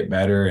get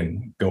better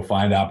and go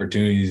find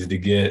opportunities to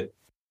get,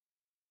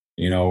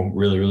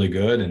 really, really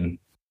good, and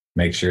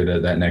make sure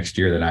that next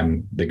year that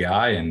I'm the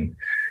guy, and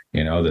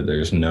that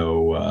there's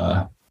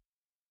no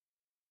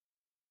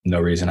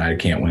reason I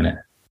can't win it.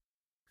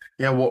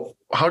 Yeah. Well,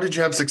 how did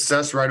you have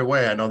success right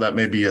away? I know that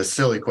may be a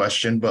silly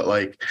question,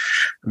 but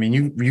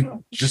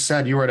you just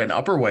said you were at an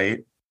upper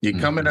weight. You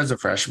come in as a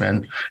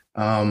freshman,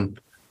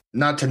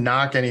 not to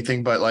knock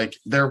anything, but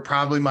there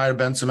probably might've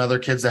been some other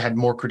kids that had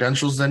more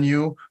credentials than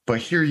you, but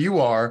here you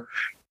are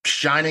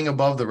shining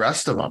above the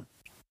rest of them,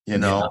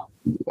 Yeah.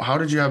 How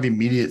did you have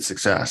immediate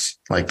success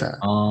like that?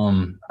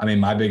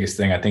 My biggest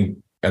thing, I think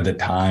at the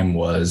time,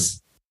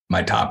 was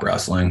my top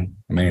wrestling.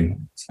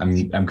 I'm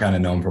kind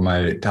of known for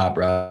my top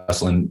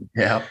wrestling.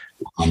 Yeah.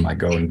 I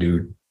go and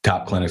do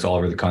top clinics all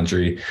over the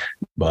country,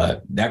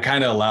 but that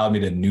kind of allowed me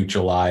to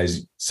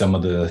neutralize some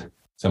of the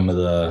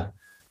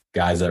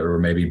guys that were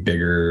maybe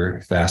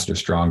bigger, faster,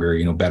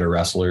 stronger, better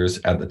wrestlers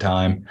at the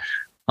time.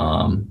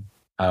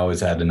 I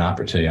always had an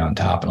opportunity on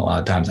top, and a lot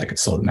of times I could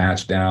slow the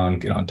match down,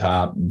 get on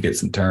top, get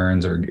some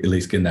turns, or at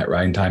least get in that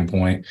riding time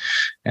point.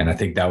 And I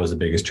think that was the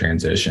biggest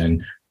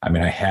transition.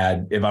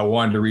 If I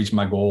wanted to reach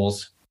my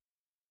goals,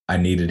 I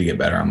needed to get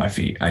better on my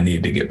feet. I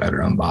needed to get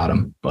better on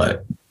bottom,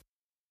 but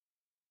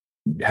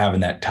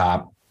having that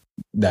top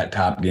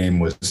game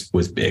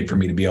was big for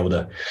me to be able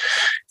to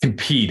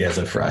compete as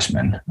a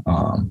freshman.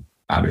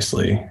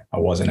 Obviously I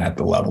wasn't at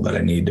the level that I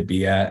needed to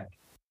be at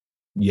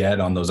yet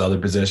on those other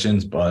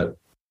positions, but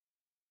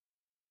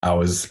I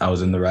was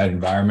in the right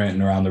environment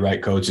and around the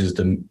right coaches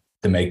to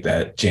make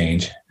that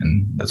change.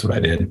 And that's what I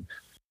did.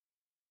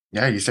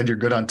 Yeah. You said you're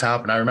good on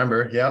top. And I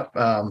remember,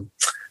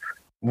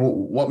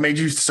 what made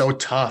you so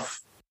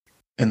tough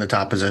in the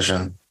top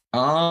position?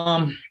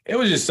 It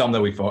was just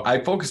something that I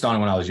focused on it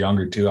when I was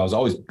younger too. I was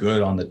always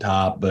good on the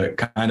top, but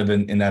kind of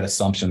in that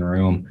assumption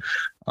room.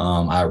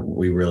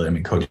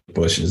 Coach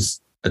Bush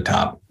is a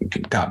top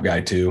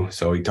guy too.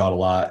 So he taught a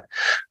lot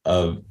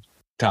of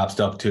top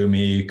stuff to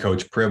me.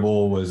 Coach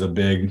Pribble was a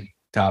big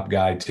top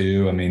guy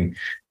too. I mean,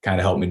 kind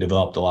of helped me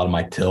develop a lot of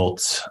my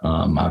tilts.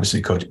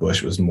 Obviously Coach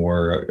Bush was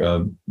more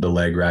of the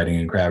leg riding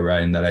and crab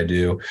riding that I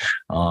do.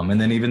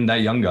 And then even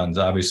that Young Guns,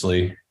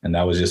 obviously, and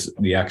that was just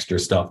the extra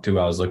stuff too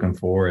I was looking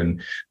for.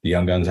 And the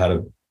Young Guns had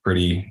a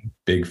pretty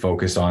big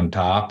focus on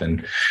top,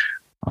 and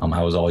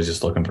I was always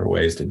just looking for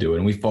ways to do it.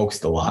 And we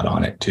focused a lot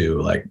on it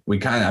too. Like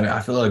I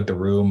feel like the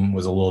room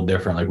was a little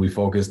different. Like we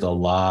focused a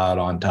lot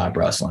on top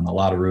wrestling. A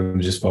lot of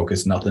rooms just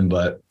focused nothing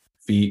but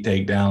feet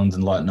takedowns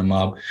and letting them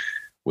up.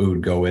 We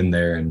would go in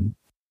there and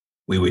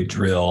we would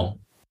drill,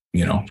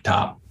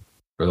 top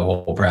for the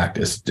whole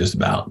practice just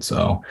about.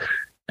 So,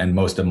 and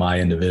most of my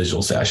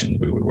individual sessions,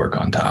 we would work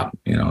on top,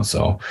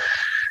 so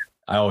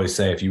I always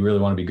say, if you really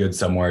want to be good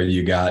somewhere,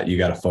 you got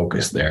to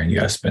focus there and you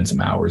got to spend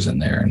some hours in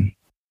there. And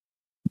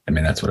I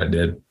mean, that's what I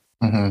did.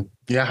 Mm-hmm.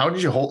 Yeah. How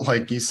did you hold,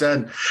 like you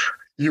said,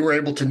 you were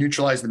able to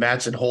neutralize the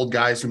match and hold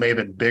guys who may have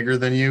been bigger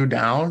than you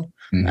down?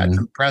 Mm-hmm. That's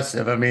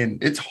impressive. I mean,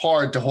 it's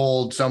hard to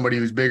hold somebody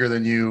who's bigger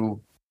than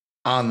you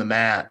on the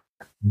mat,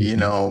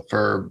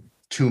 for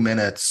 2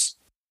 minutes,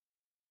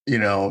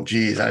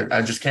 geez,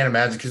 I just can't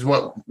imagine, because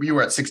you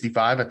were at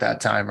 65 at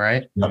that time,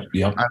 right?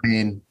 Yep. I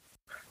mean,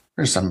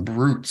 there's some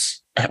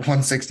brutes at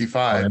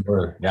 165.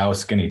 I was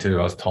skinny too.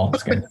 I was tall and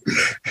skinny.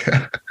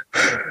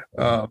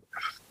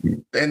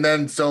 And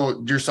then,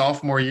 so your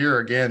sophomore year,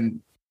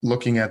 again,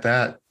 looking at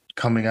that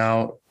coming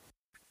out,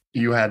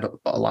 you had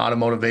a lot of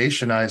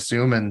motivation, I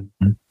assume, and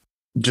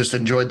just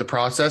enjoyed the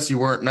process. You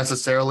weren't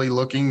necessarily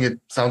looking, it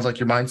sounds like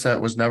your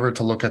mindset was never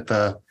to look at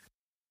the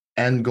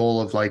end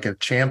goal of like a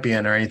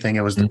champion or anything.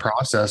 It was the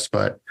process.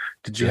 But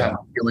did you have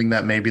a feeling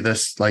that maybe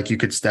this, like you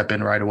could step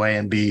in right away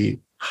and be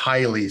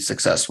highly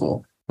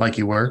successful like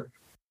you were?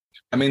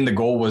 I mean, the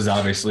goal was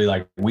obviously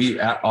like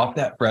off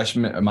that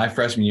my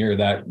freshman year,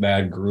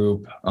 that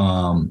group.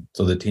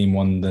 So the team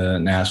won the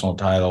national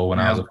title when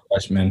I was a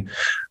freshman.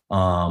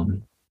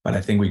 But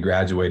I think we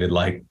graduated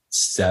like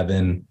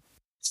seven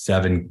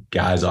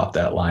guys off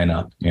that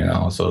lineup,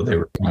 so they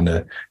were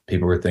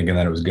people were thinking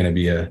that it was going to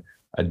be a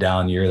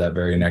down year that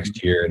very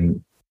next year.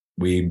 And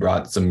we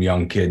brought some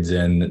young kids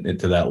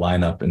into that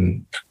lineup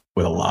and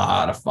with a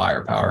lot of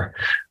firepower.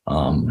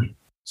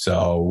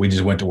 So we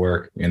just went to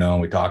work,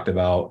 we talked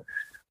about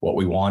what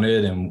we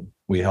wanted and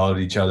we held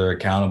each other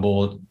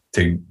accountable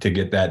to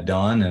get that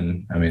done.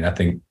 And I mean, I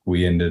think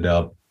we ended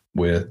up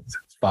with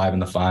 5 in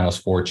the finals,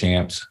 4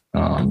 champs,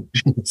 7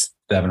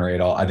 or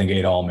 8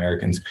 8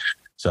 All-Americans.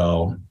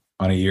 So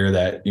on a year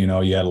that, you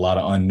had a lot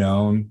of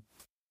unknown,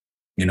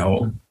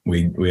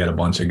 we had a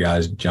bunch of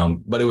guys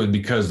jump, but it was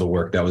because the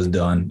work that was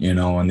done, in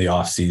the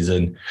off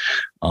season,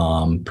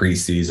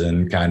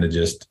 preseason, kind of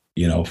just,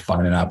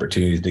 finding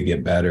opportunities to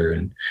get better.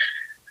 And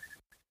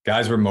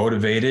guys were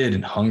motivated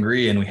and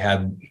hungry, and we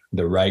had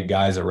the right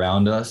guys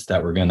around us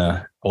that were going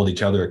to hold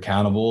each other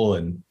accountable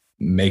and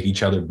make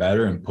each other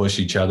better and push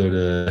each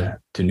other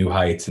to new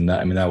heights. And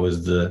it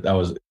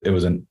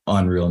was an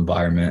unreal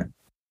environment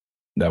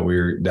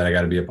that I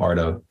got to be a part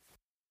of.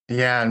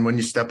 Yeah. And when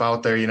you step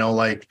out there,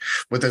 like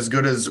with as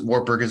good as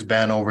Wartburg has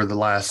been over the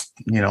last,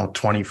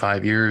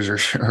 25 years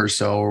or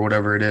so, or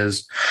whatever it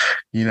is,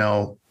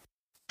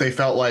 they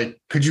felt like,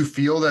 could you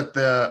feel that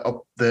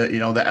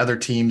the other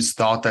teams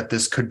thought that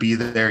this could be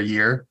their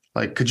year?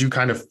 Like, could you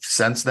kind of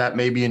sense that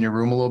maybe in your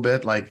room a little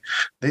bit? Like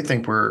they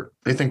think we're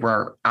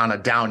on a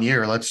down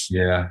year. Let's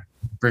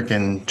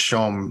freaking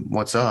show them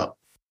what's up.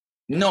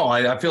 No,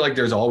 I feel like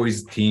there's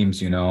always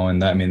teams,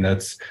 and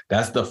that's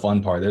the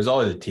fun part. There's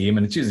always a team,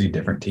 and it's usually a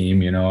different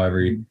team,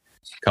 every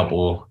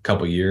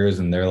couple years,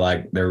 and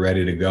they're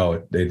ready to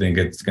go. They think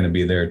it's going to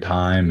be their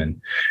time,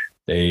 and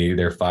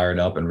they're fired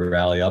up and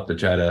rally up to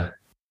try to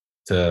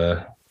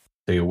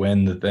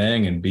win the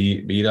thing and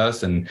beat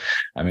us. And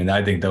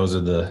I think those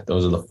are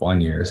the fun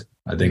years.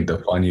 I think the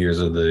fun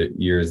years are the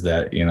years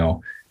that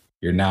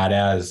you're not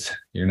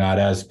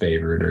as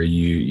favored, or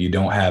you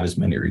don't have as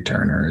many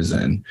returners.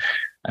 And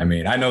I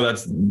know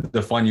that's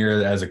the fun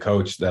year as a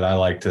coach that I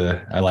like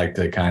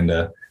to kind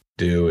of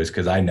do, is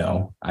because I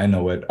know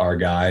what our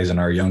guys and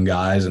our young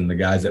guys and the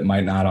guys that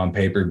might not on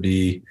paper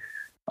be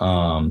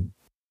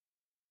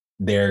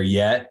there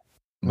yet,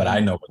 but I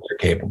know what they're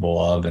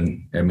capable of.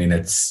 And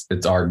it's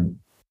our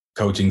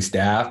coaching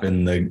staff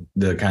and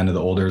the kind of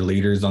the older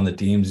leaders on the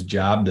team's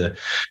job to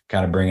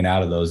kind of bring it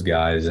out of those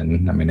guys.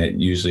 And I mean, it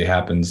usually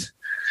happens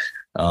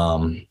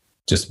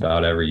just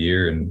about every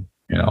year. And,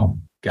 you know,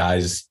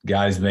 guys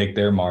make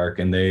their mark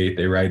and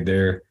they write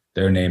their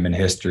name in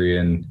history.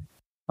 And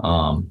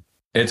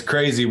it's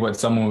crazy what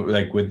someone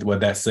like with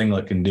what that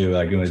singlet can do.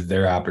 Like, it was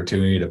their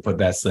opportunity to put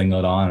that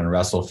singlet on and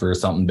wrestle for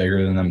something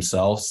bigger than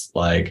themselves.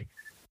 Like,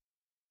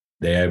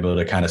 they're able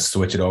to kind of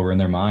switch it over in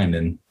their mind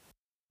and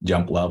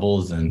jump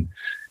levels. And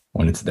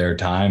when it's their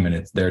time and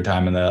it's their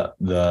time in the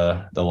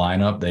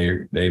lineup,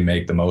 they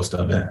make the most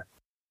of it.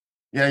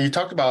 Yeah. You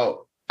talked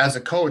about, as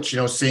a coach, you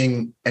know,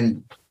 seeing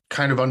and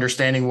kind of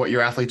understanding what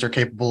your athletes are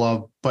capable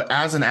of. But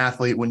as an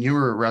athlete, when you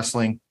were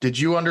wrestling, did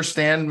you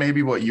understand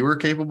maybe what you were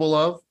capable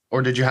of?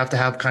 Or did you have to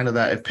have kind of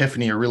that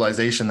epiphany or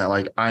realization that,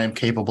 like, I am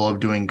capable of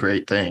doing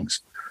great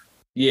things?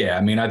 Yeah.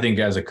 I mean, I think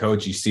as a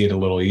coach, you see it a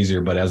little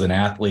easier, but as an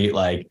athlete,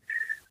 like,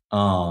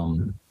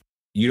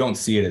 you don't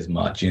see it as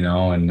much, you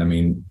know? And I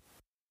mean,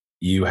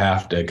 you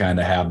have to kind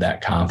of have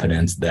that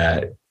confidence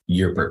that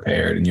you're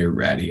prepared and you're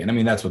ready. And I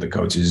mean, that's what the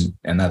coaches,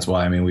 and that's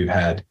why, I mean, we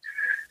have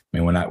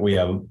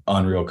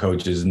unreal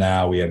coaches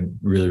now. We have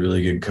really,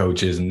 really good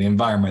coaches, and the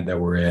environment that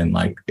we're in,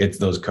 like, it's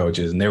those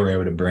coaches, and they were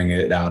able to bring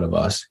it out of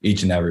us,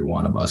 each and every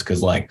one of us.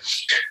 Cause like,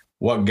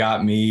 what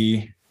got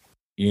me,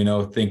 you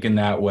know, thinking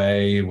that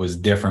way was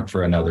different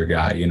for another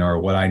guy, you know, or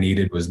what I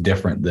needed was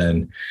different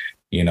than,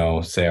 you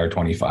know, say our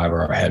 25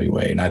 or our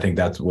heavyweight. And I think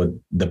that's what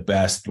the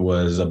best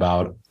was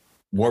about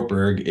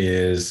Wartburg,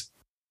 is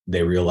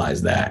they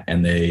realized that,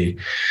 and they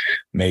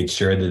made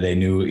sure that they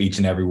knew each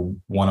and every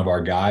one of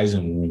our guys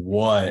and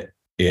what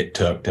it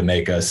took to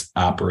make us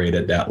operate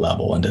at that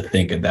level and to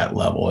think at that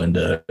level and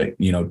to,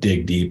 you know,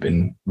 dig deep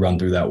and run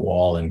through that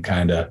wall and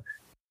kind of,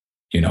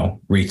 you know,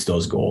 reach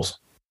those goals.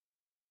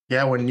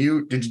 Yeah. When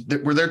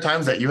were there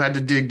times that you had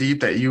to dig deep,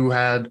 that you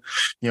had,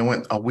 you know,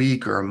 went a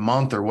week or a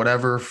month or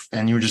whatever,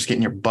 and you were just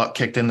getting your butt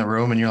kicked in the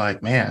room and you're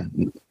like,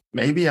 man,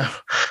 maybe I'm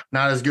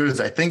not as good as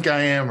I think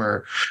I am,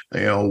 or,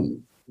 you know,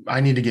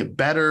 I need to get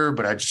better,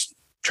 but I just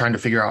trying to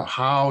figure out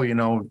how, you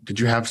know, did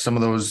you have some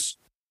of those,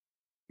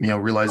 you know,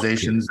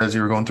 realizations as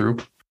you were going through?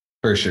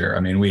 For sure.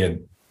 I mean, we had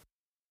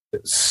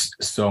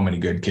so many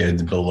good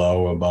kids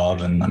below,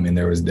 above. And I mean,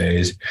 there was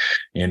days,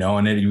 you know,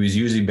 and it was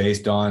usually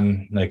based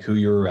on like who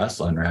you were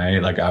wrestling, right?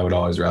 Like, I would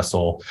always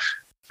wrestle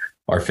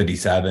our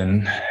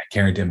 57,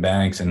 Carrington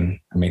Banks. And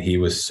I mean, he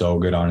was so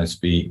good on his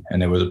feet,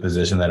 and it was a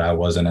position that I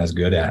wasn't as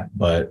good at,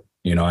 but,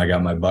 you know, I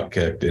got my butt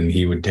kicked and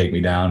he would take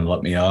me down and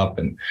let me up.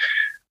 And,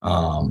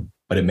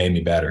 but it made me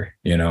better,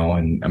 you know?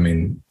 And I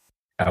mean,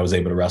 I was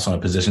able to wrestle in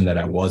a position that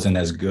I wasn't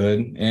as good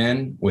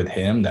in with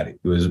him, that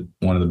he was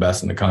one of the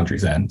best in the country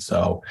then.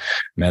 So,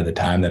 I mean, at the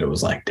time that it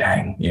was like,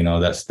 dang, you know,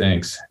 that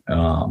stinks.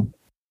 You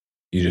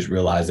just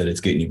realize that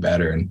it's getting you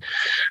better. And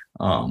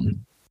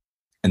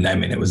I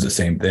mean, it was the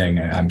same thing.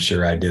 I'm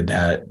sure I did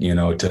that, you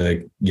know,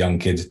 to young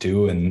kids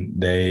too. And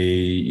they,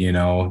 you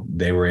know,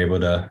 they were able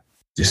to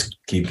just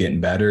keep getting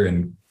better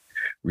and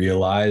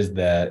realize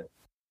that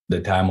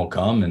the time will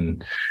come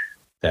and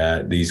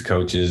that these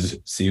coaches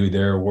see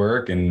their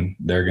work and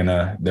they're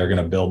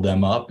gonna build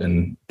them up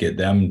and get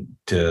them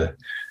to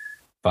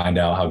find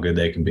out how good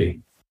they can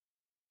be.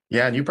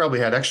 Yeah, and you probably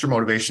had extra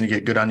motivation to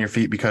get good on your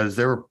feet, because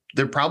there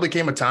probably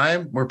came a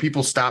time where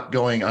people stopped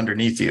going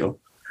underneath you,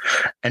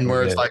 and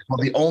where it's like, well,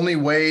 the only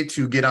way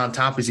to get on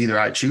top is either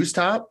I choose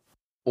top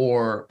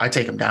or I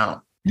take them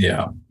down.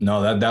 Yeah,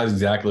 no, that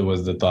exactly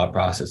was the thought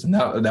process. And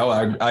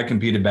that I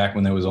competed back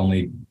when there was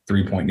only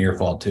 3-point near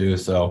fall too.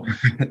 So,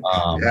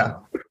 yeah,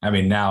 I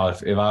mean, now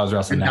if I was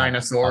wrestling now,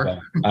 dinosaur,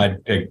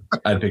 I'd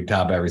pick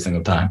top every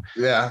single time.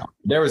 Yeah,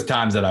 there was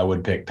times that I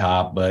would pick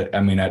top, but I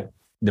mean,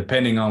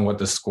 depending on what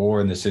the score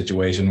and the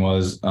situation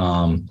was,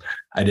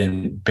 I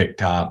didn't pick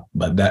top,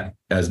 but that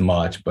as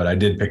much. But I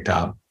did pick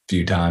top a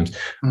few times.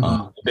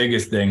 Mm-hmm. The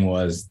biggest thing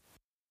was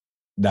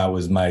that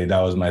was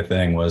my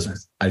thing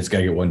was I just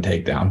gotta get one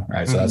takedown,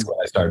 right? So that's what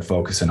I started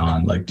focusing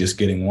on, like just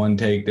getting one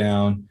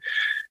takedown,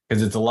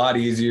 because it's a lot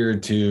easier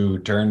to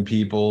turn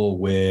people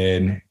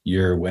when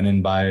you're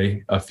winning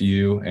by a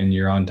few and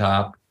you're on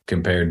top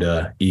compared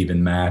to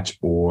even match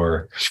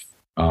or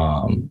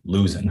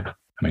losing. I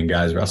mean,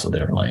 guys wrestle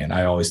differently, and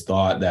I always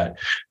thought that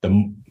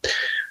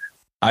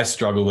I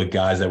struggled with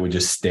guys that would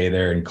just stay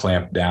there and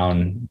clamp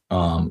down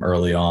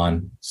early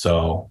on.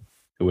 So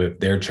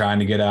if they're trying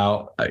to get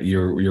out,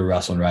 you're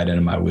wrestling right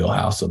into my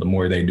wheelhouse. So the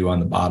more they do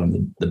on the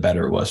bottom, the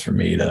better it was for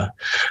me to,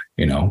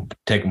 you know,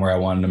 take them where I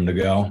wanted them to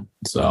go.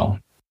 So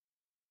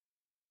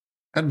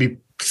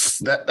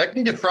that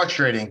can get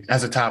frustrating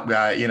as a top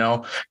guy, you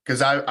know,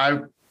 because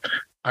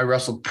I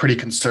wrestled pretty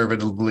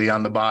conservatively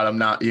on the bottom,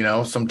 not, you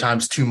know,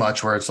 sometimes too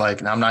much where it's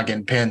like, I'm not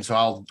getting pinned, so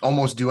I'll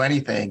almost do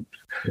anything,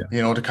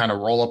 you know, to kind of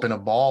roll up in a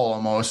ball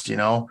almost, you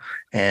know,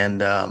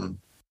 and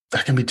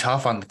that can be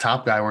tough on the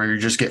top guy where you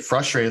just get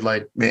frustrated.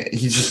 Like, man,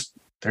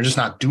 they're just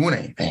not doing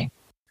anything.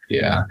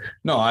 Yeah,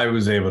 no, I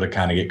was able to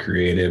kind of get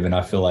creative, and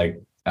I feel like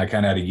I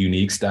kind of had a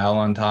unique style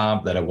on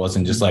top, that it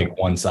wasn't just like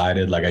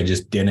one-sided. Like, I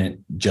just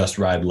didn't just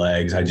ride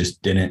legs. I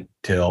just didn't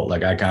tilt.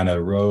 Like I kind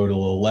of rode a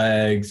little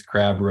legs,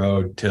 crab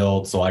rode,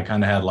 tilt. So I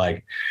kind of had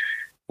like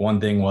one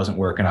thing wasn't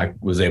working. I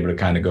was able to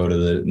kind of go to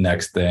the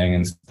next thing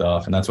and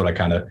stuff. And that's what I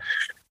kind of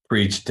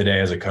preach today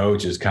as a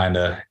coach, is kind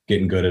of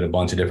getting good at a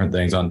bunch of different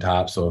things on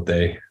top. So if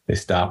they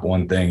stop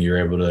one thing,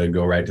 you're able to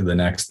go right to the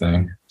next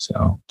thing.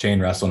 So chain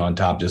wrestling on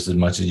top just as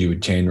much as you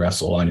would chain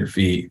wrestle on your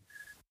feet.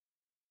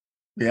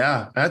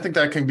 Yeah. I think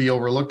that can be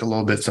overlooked a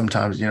little bit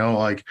sometimes,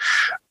 like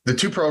the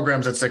two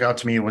programs that stick out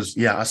to me was,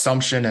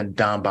 Assumption and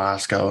Don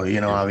Bosco.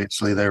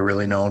 Obviously they're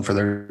really known for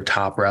their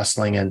top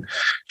wrestling, and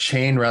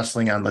chain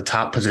wrestling on the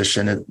top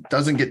position. It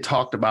doesn't get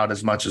talked about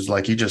as much as,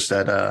 like you just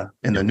said,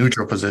 in the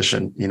neutral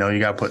position. You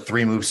got to put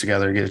 3 moves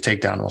together to get a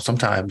takedown. Well,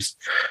 sometimes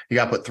you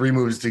got to put 3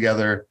 moves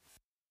together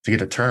to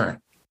get a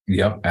turn.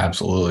 Yep,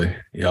 absolutely.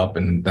 Yep.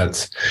 And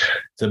it's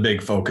a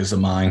big focus of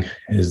mine,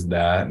 is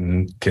that,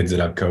 and kids that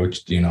I've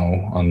coached,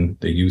 on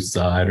the youth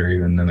side or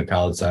even in the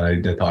college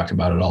side, I talk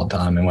about it all the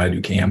time. And when I do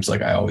camps,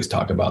 like I always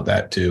talk about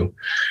that too,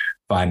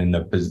 finding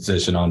the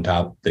position on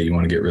top that you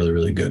want to get really,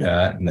 really good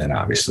at. And then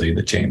obviously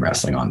the chain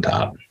wrestling on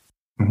top.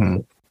 Mm-hmm.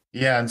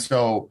 Yeah. And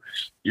so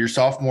your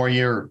sophomore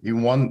year, you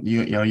won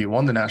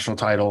the national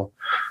title.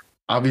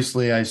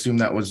 Obviously, I assume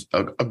that was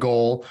a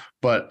goal,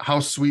 but how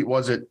sweet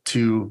was it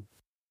to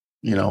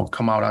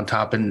come out on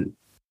top? And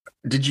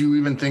did you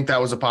even think that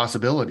was a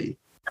possibility?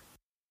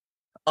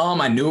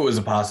 I knew it was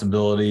a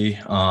possibility.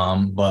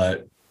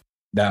 But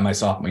that my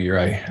sophomore year,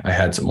 I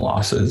had some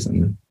losses,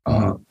 and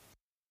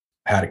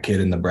had a kid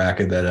in the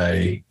bracket that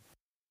I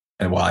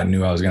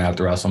knew I was going to have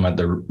to wrestle him at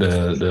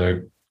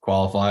the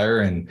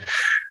qualifier, and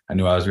I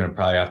knew I was going to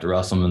probably have to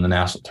wrestle him in the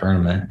national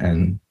tournament,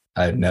 and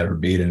I had never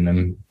beaten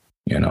him,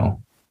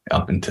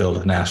 up until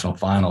the national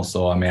final.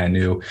 So, I mean, I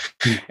knew,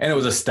 and it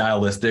was a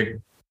stylistic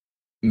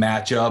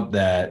matchup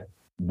that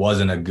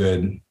wasn't a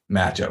good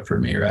matchup for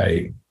me,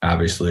 right?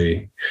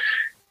 Obviously,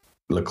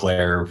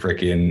 Leclerc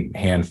freaking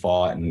hand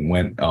fought and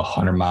went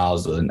 100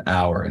 miles an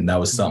hour, and that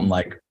was something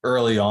like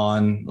early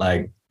on,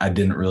 like I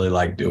didn't really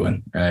like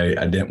doing. Right?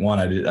 I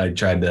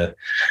tried to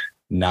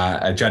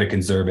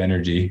conserve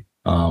energy,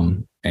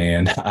 and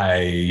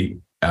I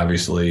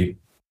obviously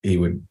he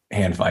would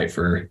hand fight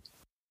for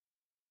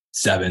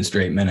 7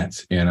 straight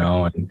minutes,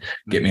 and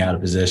get me out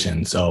of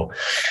position. So.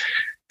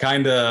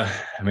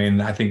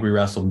 I think we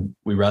wrestled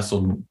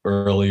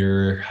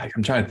earlier.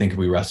 I'm trying to think if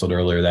we wrestled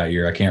earlier that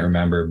year. I can't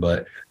remember,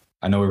 but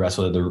I know we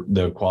wrestled at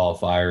the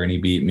qualifier and he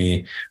beat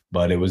me.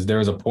 But there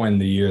was a point in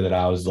the year that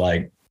I was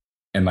like,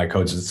 and my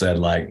coach had said,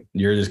 like,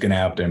 you're just going to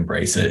have to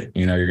embrace it.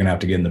 You're going to have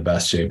to get in the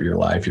best shape of your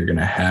life. You're going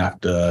to have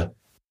to,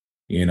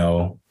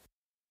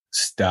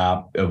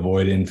 stop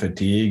avoiding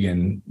fatigue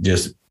and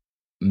just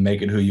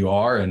make it who you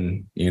are.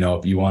 And,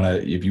 if you want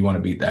to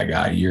beat that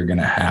guy, you're going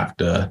to have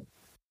to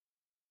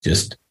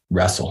just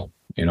wrestle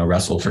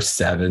for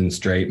 7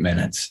 straight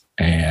minutes.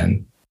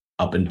 And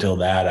up until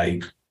that,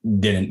 I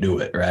didn't do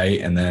it. Right.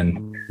 And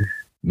then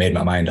made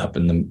my mind up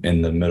in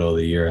the middle of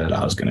the year that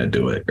I was going to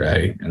do it.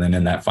 Right. And then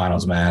in that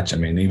finals match, I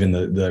mean, even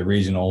the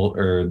regional,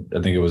 or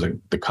I think it was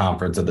the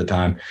conference at the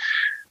time,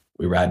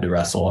 we had to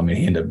wrestle. I mean,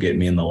 he ended up getting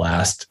me in the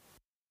last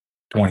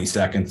 20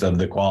 seconds of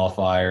the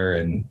qualifier,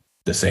 and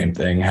the same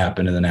thing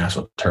happened in the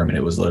national tournament.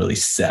 It was literally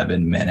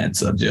 7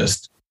 minutes of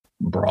just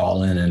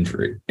brawling and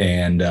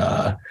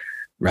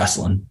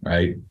wrestling,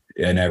 right,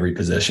 in every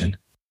position.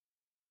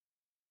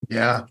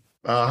 Yeah.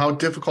 How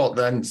difficult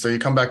then? So you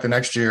come back the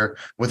next year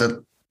with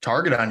a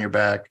target on your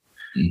back.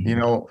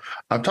 Mm-hmm.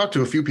 I've talked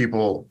to a few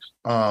people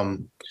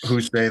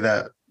who say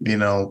that,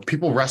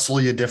 people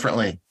wrestle you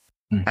differently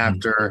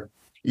after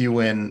you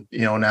win,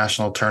 a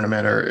national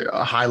tournament or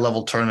a high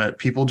level tournament.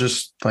 People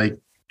just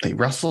they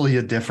wrestle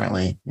you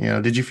differently.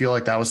 Did you feel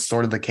like that was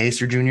sort of the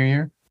case your junior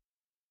year?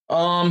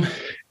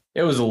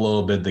 It was a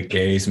little bit the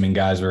case. I mean,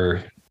 guys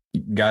were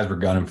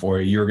gunning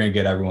for it. You were going to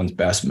get everyone's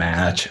best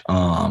match.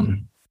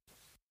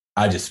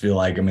 I just feel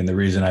like, the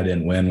reason I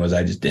didn't win was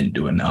I just didn't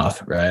do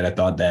enough, right? I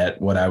thought that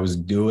what I was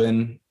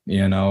doing,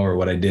 or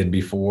what I did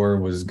before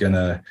was going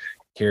to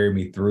carry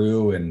me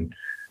through. And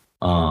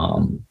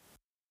I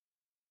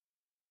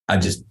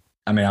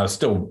was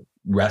still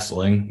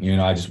wrestling,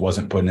 I just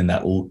wasn't putting in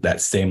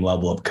that same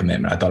level of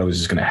commitment. I thought it was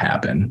just going to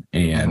happen.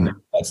 And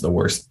that's the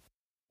worst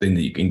thing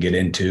that you can get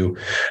into.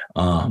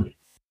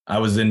 I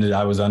was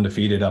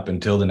undefeated up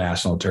until the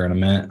national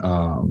tournament.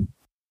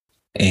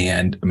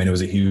 And it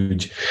was a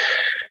huge,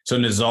 so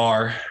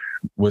Nazar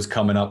was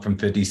coming up from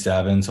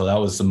 57. So that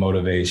was some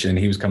motivation.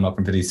 He was coming up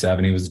from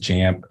 57. He was the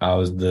champ. I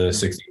was the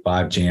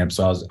 65 champ.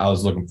 So I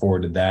was looking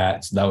forward to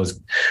that. So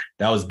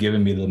that was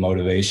giving me the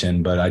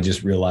motivation, but I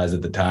just realized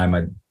at the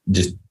time,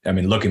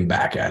 looking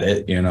back at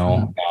it,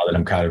 now that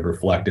I'm kind of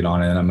reflected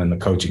on it and I'm in the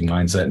coaching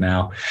mindset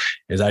now,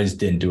 is I just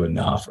didn't do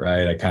enough,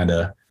 right? I kind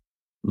of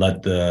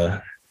let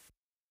the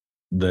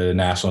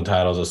national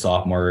title as a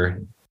sophomore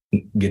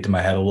get to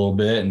my head a little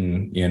bit.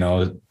 And,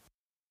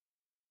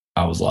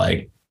 I was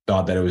like,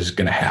 thought that it was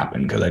going to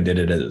happen because I did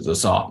it as a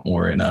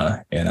sophomore in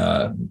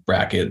a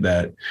bracket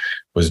that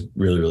was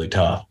really, really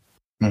tough.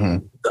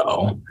 Mm-hmm.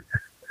 So,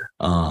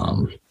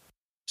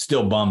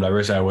 still bummed. I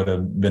wish I would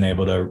have been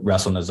able to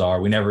wrestle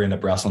Nazar. We never ended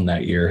up wrestling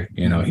that year.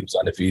 You know, he was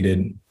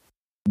undefeated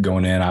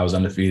going in. I was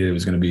undefeated. It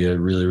was going to be a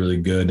really, really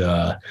good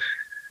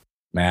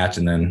match.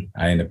 And then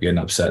I ended up getting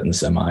upset in the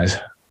semis.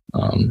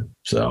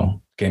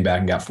 So came back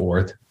and got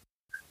fourth.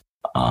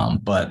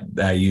 But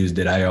I used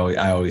it. I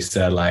always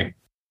said, like,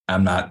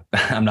 I'm not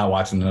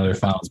watching another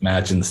finals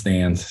match in the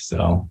stands.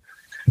 So.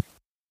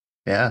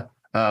 Yeah.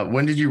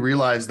 When did you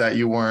realize that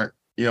you weren't,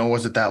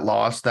 was it that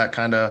loss, that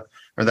kind of,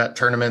 or that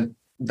tournament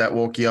that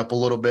woke you up a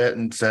little bit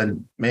and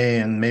said,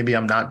 man, maybe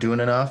I'm not doing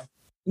enough?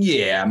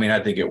 Yeah. I mean, I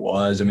think it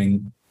was. I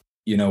mean,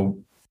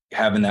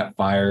 having that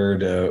fire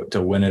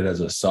to win it as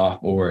a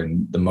sophomore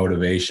and the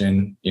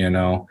motivation,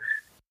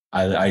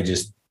 I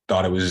just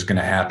thought it was just going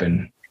to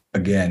happen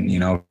again,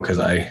 because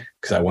I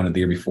won it the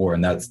year before,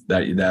 and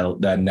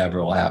that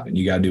never will happen.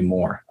 You got to do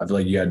more. I feel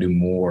like you got to do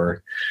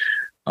more.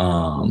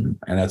 And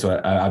that's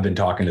what I've been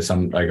talking to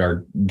some, like,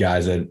 our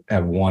guys that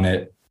have won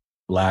it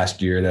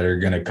last year that are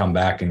going to come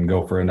back and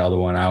go for another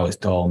one. I always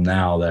told them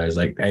now that I was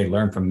like, hey,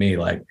 learn from me.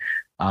 Like,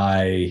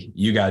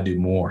 you got to do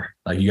more.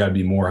 Like, you got to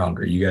be more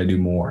hungry. You got to do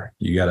more.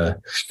 You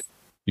got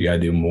to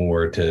do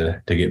more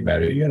to get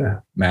better. You got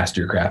to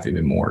master your craft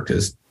even more,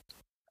 because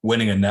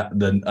winning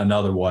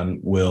another one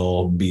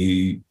will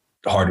be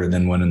harder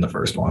than winning the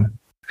first one.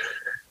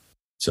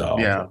 So,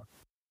 yeah.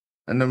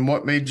 And then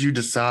what made you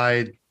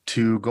decide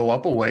to go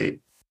up a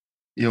weight?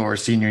 Your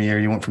senior year,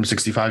 you went from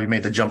 65, you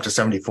made the jump to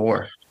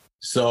 74.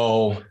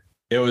 So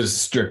it was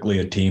strictly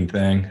a team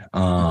thing.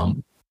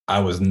 I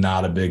was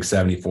not a big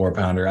 74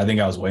 pounder. I think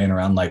I was weighing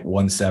around like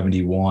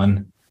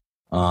 171.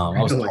 I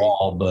was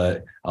tall,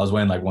 but I was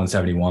weighing like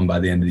 171 by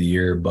the end of the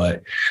year.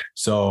 But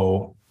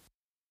so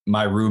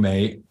my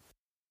roommate,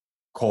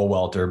 Cole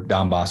Welter,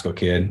 Don Bosco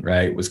kid,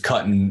 right, was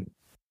cutting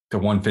to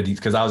 150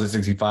 because I was at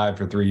 65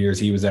 for 3 years.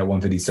 He was at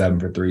 157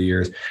 for 3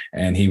 years,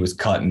 and he was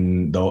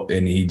cutting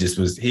and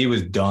he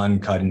was done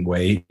cutting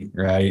weight,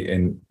 right?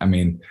 And I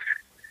mean,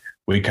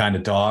 we kind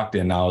of talked,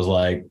 and I was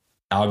like,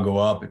 I'll go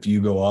up if you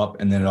go up.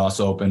 And then it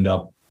also opened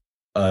up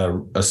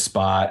a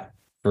spot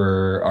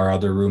for our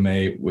other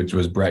roommate, which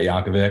was Brett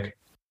Yankovic.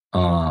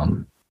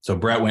 So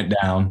Brett went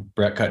down.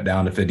 Brett cut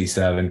down to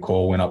 57.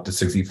 Cole went up to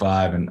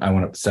 65, and I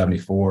went up to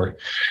 74.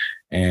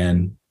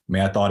 And I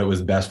mean, I thought it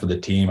was best for the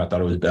team. I thought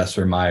it was best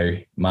for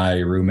my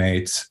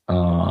roommates.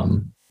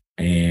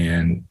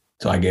 And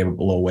so I gave up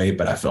a little weight,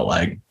 but I felt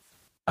like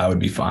I would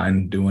be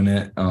fine doing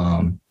it.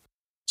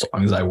 As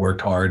long as I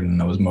worked hard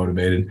and I was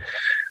motivated.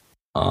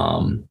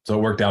 So it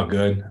worked out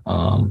good.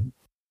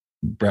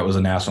 Brett was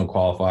a national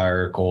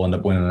qualifier. Cole ended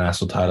up winning the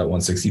national title at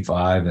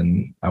 165,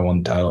 and I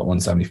won the title at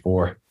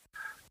 174.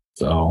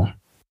 So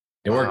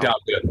it worked out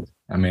good.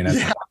 I mean,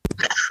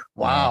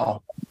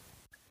 wow.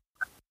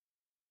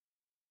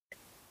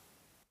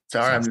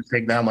 Sorry, I'm just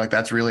taking that. I'm like,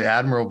 that's really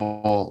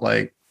admirable.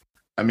 Like,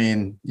 I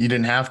mean, you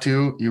didn't have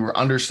to. You were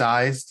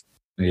undersized.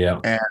 Yeah.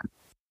 And,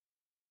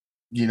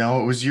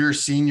 it was your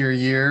senior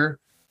year.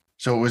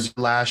 So it was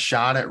your last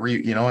shot at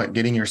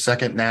getting your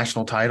second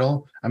national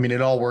title. I mean,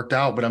 it all worked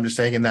out, but I'm just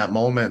saying in that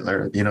moment,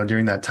 or,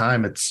 during that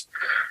time, it's,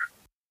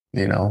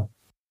 I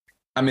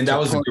mean, that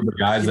was a group of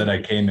guys that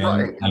I came in.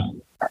 Right.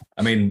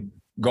 I mean,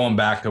 going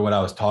back to what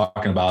I was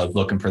talking about, I was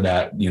looking for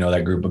that,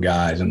 that group of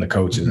guys and the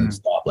coaches and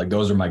stuff. Like,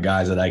 those are my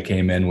guys that I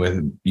came in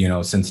with,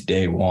 since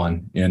day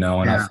one, and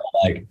I felt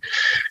like,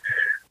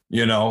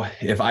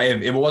 if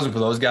it wasn't for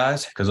those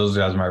guys, because those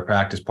guys are my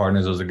practice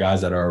partners, those are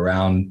guys that are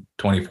around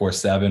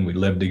 24/7. We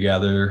lived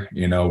together,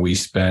 we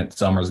spent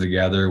summers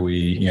together.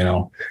 If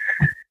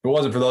it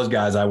wasn't for those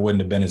guys, I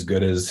wouldn't have been as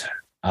good as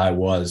I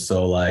was.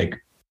 So,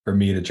 like, for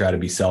me to try to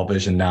be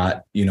selfish and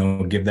not,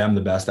 give them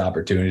the best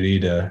opportunity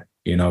to,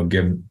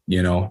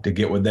 to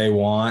get what they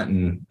want.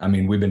 And I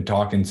mean, we've been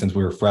talking since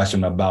we were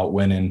freshmen about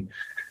winning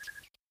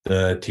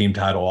the team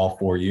title all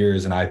 4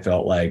 years. And I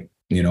felt like,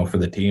 for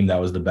the team, that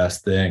was the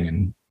best thing.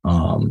 And,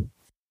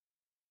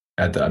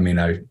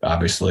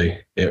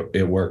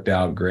 it worked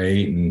out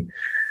great. And,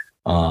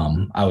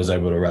 I was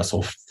able to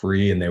wrestle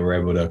free, and they were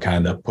able to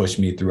kind of push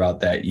me throughout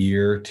that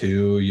year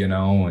too,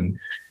 and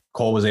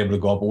Cole was able to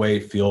go up a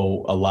weight,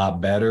 feel a lot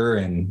better.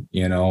 And,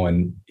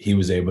 and he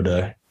was able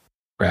to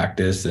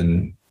practice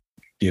and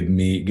get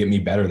me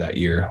better that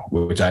year,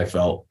 which I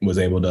felt was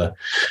able to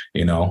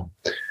get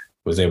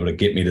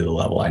me to the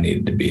level I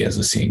needed to be as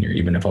a senior,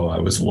 even if I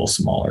was a little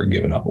smaller,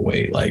 giving up a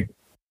weight. Like,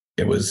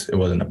 it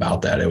wasn't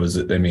about that. It was,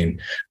 I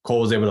mean,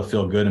 Cole was able to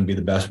feel good and be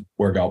the best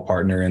workout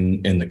partner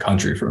in the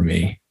country for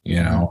me,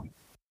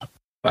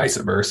 vice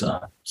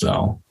versa.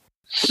 So,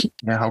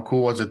 yeah, how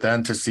cool was it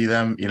then to see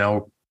them,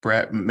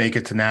 Brett make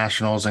it to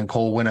nationals and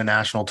Cole win a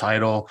national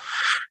title?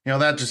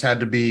 That just had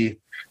to be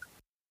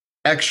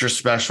extra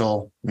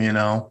special,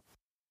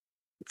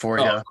 for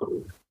you.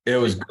 It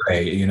was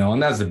great,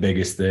 and that's the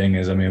biggest thing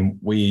is, I mean,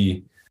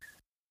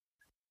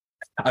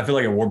 I feel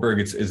like at Wartburg,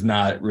 it's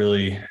not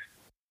really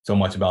so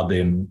much about the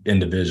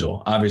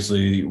individual.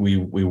 Obviously, we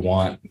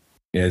want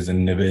as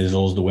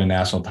individuals to win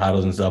national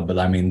titles and stuff, but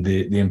I mean,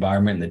 the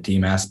environment and the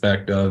team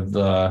aspect of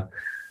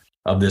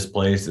of this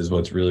place is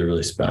what's really,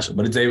 really special.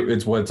 But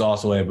it's what's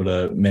also able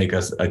to make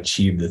us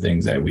achieve the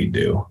things that we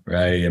do,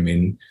 right? I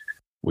mean,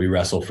 we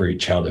wrestle for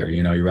each other.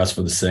 You know, you wrestle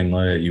for the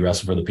singlet, you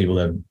wrestle for the people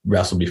that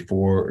wrestle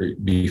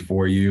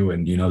before you,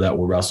 and you know that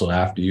will wrestle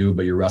after you,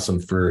 but you're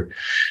wrestling for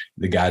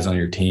the guys on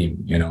your team,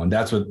 you know, and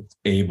that's what's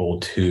able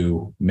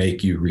to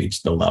make you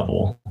reach the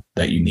level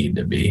that you need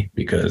to be.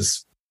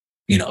 Because,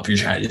 you know, if you're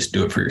trying to just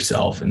do it for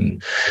yourself,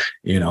 and,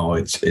 you know,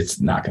 it's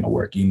not going to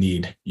work. You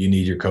need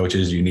your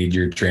coaches, you need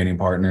your training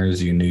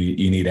partners, you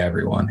need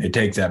everyone. It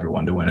takes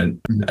everyone to win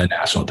a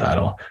national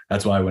title.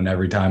 That's why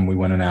every time we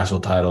win a national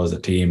title as a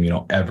team, you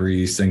know,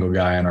 every single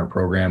guy in our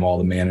program, all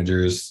the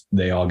managers,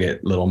 they all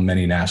get little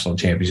mini national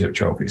championship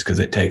trophies, because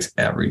it takes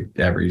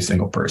every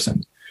single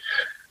person.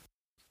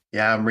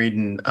 Yeah, I'm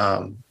reading.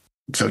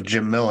 So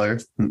Jim Miller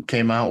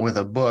came out with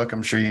a book,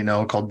 I'm sure you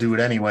know, called "Do It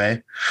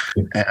Anyway,"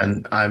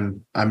 and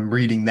I'm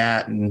reading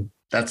that, and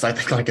that's, I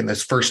think, like in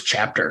this first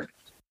chapter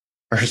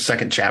or his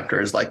second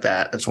chapter is like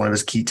that. That's one of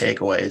his key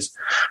takeaways.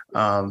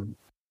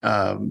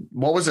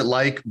 What was it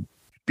like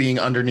being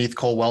underneath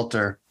Cole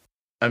Welter?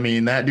 I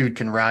mean, that dude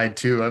can ride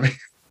too. I mean,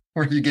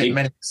 were you getting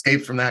many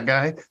escapes from that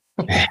guy?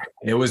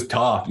 It was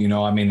tough, you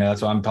know. I mean,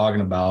 that's what I'm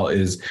talking about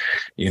is,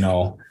 you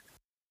know,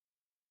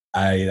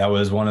 that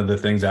was one of the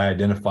things I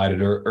identified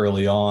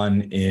early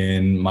on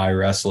in my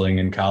wrestling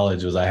in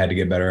college, was I had to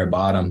get better at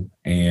bottom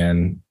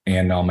and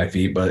on my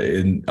feet. But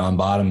on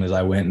bottom, as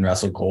I went and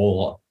wrestled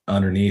Cole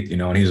underneath, you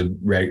know, and he's a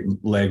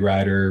leg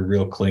rider,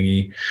 real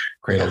clingy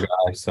cradle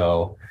guy.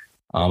 So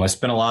I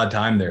spent a lot of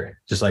time there,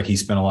 just like he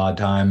spent a lot of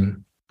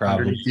time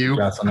probably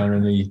wrestling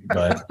underneath.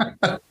 But,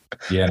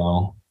 you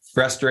know,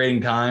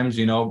 frustrating times,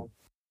 you know,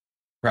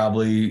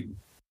 probably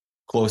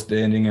close to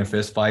ending in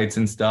fist fights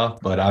and stuff.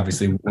 But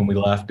obviously when we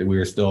left, we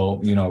were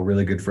still, you know,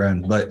 really good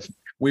friends. But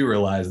we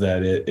realized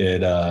that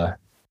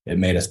it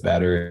made us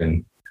better.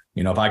 And,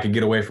 you know, if I could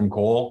get away from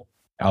Cole,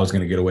 I was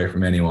going to get away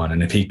from anyone.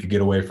 And if he could get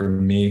away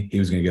from me, he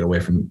was going to get away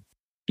from,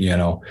 you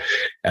know,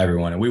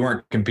 everyone. And we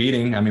weren't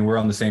competing. I mean, we're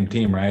on the same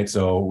team, right?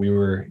 So we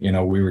were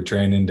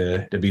training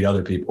to beat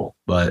other people.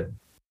 But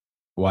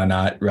why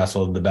not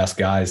wrestle the best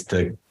guys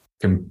to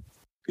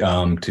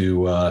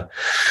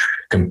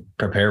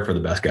prepare for the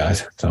best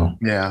guys? So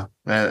yeah.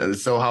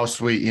 So how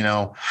sweet, you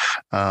know,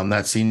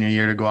 that senior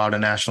year to go out a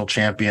national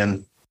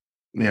champion,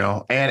 you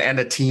know, and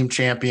a team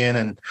champion.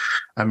 And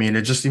I mean,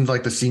 it just seems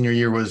like the senior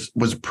year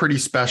was pretty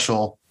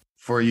special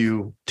for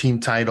you. Team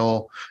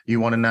title, you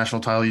won a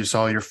national title. You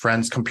saw your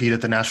friends compete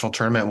at the national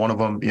tournament. One of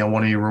them, you know,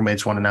 one of your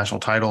roommates won a national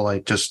title.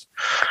 Like, just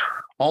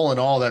all in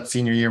all, that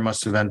senior year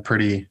must have been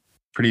pretty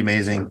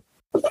amazing.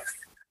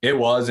 It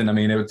was. And I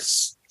mean,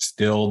 it's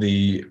still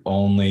the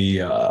only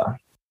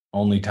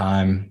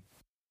time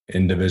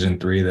in Division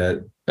III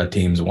that a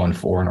team's won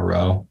 4 in a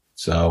row.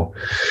 So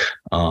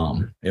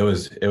it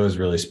was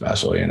really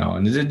special, you know,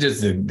 and it's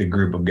just the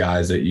group of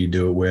guys that you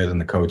do it with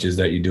and the coaches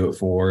that you do it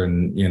for.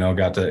 And, you know,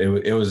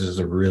 it was just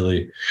a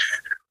really,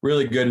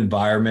 really good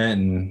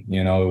environment. And,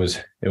 you know, it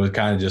was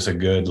kind of just a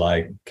good,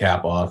 like,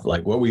 cap off,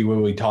 like what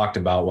we talked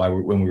about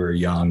when we were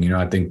young. You know,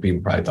 I think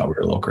people probably thought we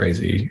were a little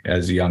crazy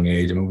as a young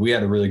age. I mean, we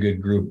had a really good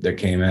group that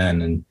came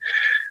in, and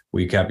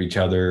we kept each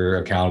other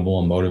accountable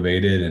and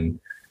motivated and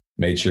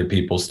made sure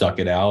people stuck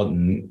it out.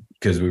 And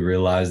because we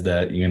realized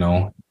that, you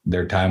know,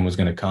 their time was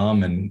going to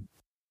come, and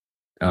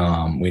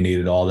we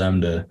needed all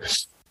them to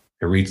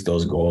reach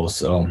those goals.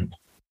 So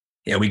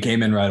yeah, we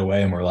came in right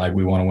away and we're like,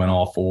 we want to win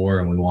all 4,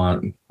 and we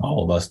want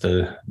all of us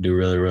to do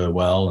really, really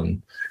well.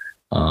 And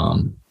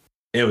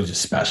it was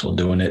just special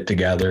doing it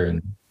together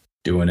and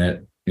doing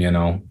it, you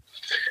know,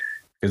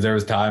 because there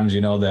was times,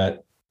 you know,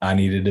 that I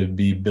needed to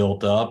be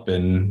built up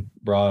and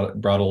brought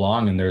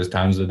along, and there's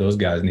times that those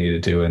guys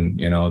needed to. And,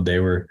 you know,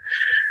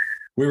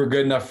 we were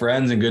good enough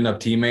friends and good enough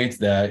teammates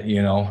that,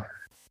 you know,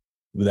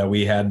 that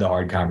we had the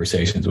hard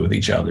conversations with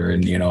each other,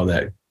 and, you know,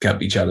 that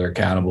kept each other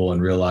accountable,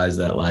 and realized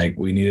that, like,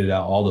 we needed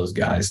all those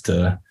guys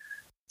to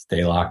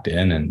stay locked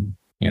in. And,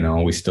 you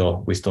know, we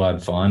still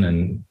had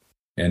fun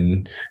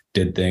and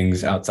did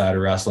things outside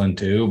of wrestling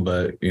too.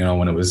 But, you know,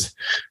 when it was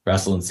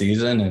wrestling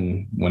season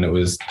and when it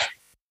was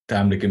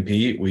time to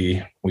compete,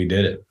 we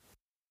did it.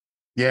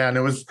 Yeah. And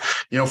it was,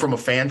 you know, from a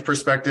fan's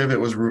perspective, it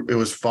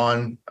was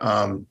fun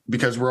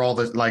because we're all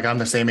I'm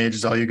the same age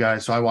as all you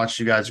guys. So I watched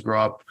you guys grow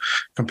up,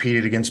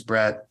 competed against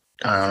Brett.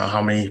 I don't know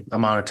how many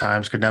amount of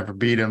times, could never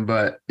beat him,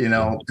 but, you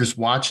know, just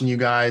watching you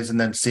guys and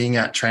then seeing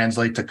that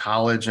translate to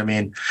college. I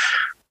mean,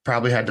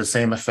 probably had the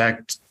same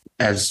effect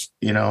as,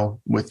 you know,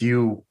 with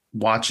you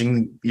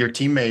watching your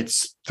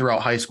teammates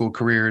throughout high school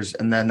careers,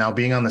 and then now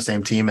being on the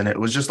same team. And it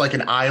was just like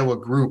an Iowa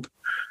group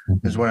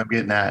is what I'm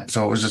getting at.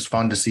 So it was just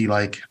fun to see,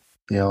 like,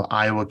 you know,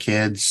 Iowa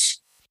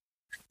kids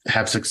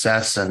have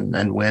success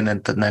and win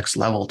at the next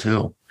level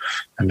too.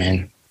 I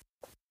mean,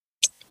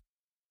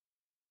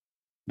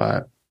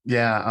 but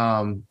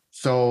yeah.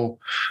 So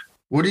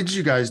what did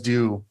you guys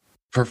do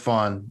for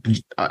fun?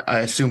 I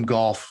assume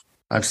golf.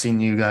 I've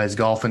seen you guys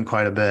golfing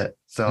quite a bit.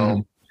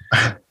 So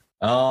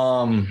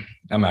I'm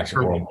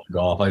actually horrible at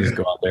golf. I just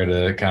go out there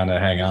to kind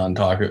of hang out and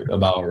talk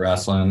about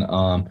wrestling.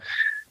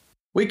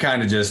 we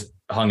kind of just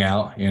hung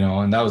out,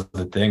 and that was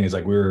the thing, is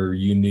like we were a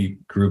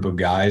unique group of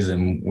guys,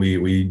 and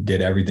we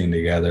did everything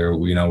together.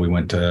 We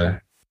went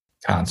to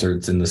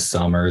concerts in the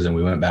summers, and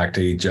we went back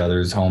to each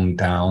other's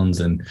hometowns,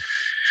 and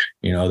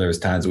there was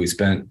times we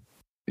spent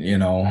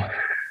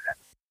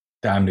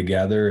time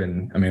together.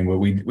 And I mean, what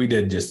we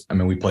did just,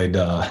 we played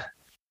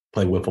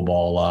wiffle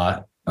ball a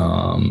lot.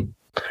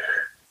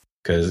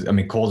 Because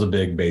Cole's a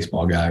big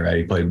baseball guy, right?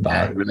 He played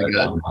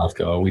in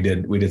Moscow. We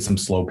did some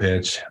slow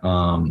pitch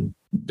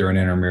during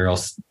intramural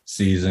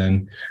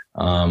season.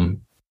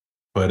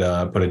 Put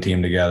a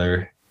team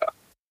together.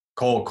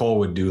 Cole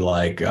would do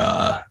like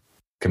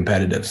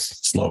competitive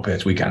slow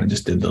pitch. We kind of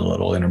just did the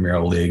little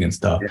intramural league and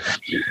stuff.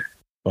 Yeah.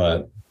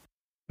 But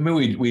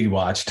we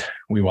watched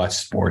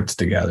sports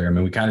together.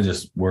 We kind of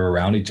just were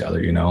around each other,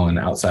 and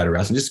outside of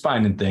wrestling, just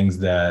finding things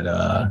that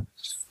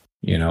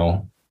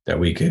that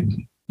we could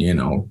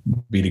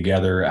be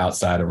together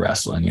outside of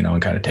wrestling,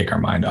 and kind of take our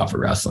mind off of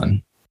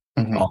wrestling.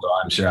 Mm-hmm. Although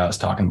I'm sure I was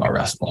talking about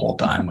wrestling the whole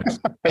time, which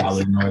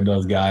probably annoyed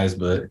those guys,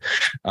 but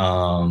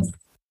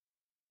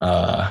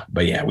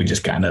yeah, we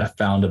just kind of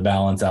found a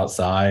balance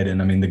outside.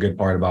 And the good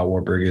part about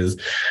Wartburg is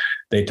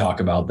they talk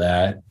about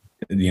that,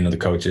 the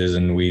coaches,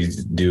 and we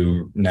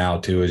do now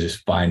too, is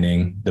just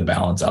finding the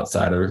balance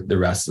outside of the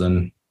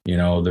wrestling,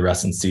 the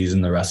wrestling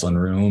season, the wrestling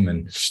room.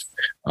 And,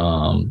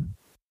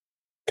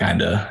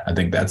 I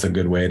think that's a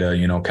good way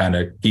to, kind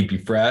of keep you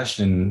fresh,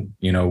 and,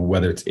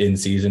 whether it's in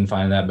season,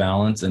 finding that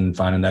balance and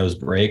finding those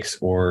breaks,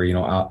 or,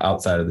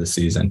 outside of the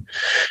season,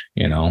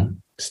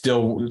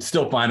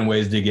 still finding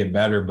ways to get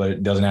better, but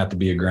it doesn't have to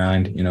be a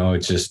grind.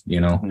 It's just,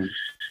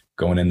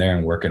 going in there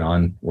and working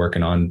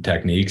on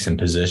techniques and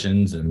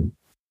positions, and,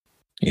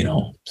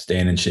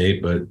 staying in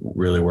shape, but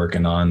really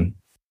working on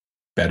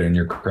bettering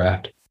your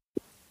craft.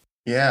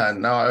 Yeah,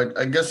 no,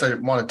 I guess I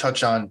want to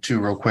touch on too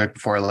real quick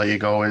before I let you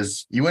go,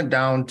 is you went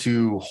down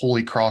to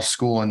Holy Cross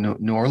School in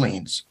New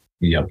Orleans.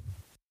 Yep.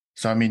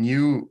 So,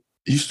 you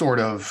sort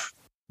of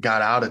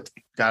got out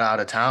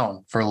of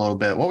town for a little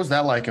bit. What was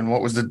that like? And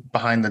what was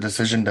behind the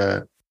decision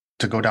to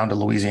go down to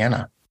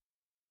Louisiana?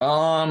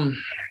 I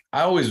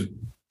always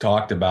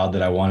talked about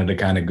that I wanted to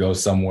kind of go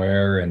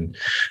somewhere and,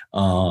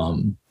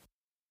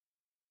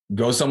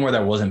 go somewhere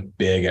that wasn't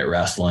big at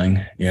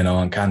wrestling,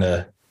 and kind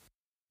of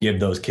give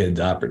those kids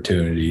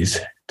opportunities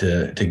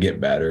to get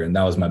better. And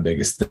that was my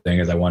biggest thing,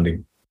 is I wanted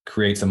to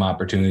create some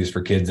opportunities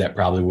for kids that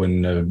probably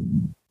wouldn't have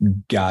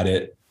got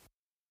it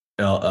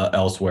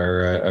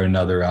elsewhere, or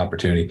another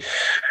opportunity.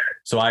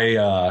 So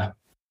I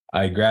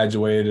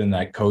graduated and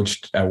I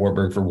coached at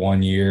Wartburg for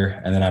 1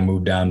 year, and then I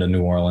moved down to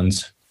New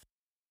Orleans,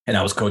 and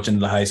I was coaching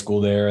the high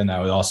school there. And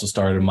I also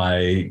started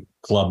my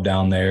club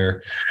down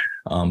there,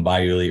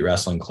 Bayou Elite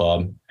Wrestling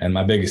Club. And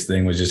my biggest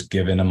thing was just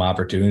giving them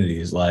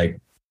opportunities.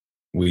 Like,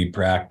 we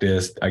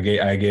practiced, I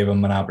gave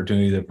them an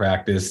opportunity to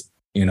practice,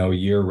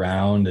 year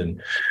round.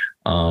 And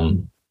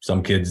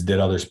some kids did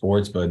other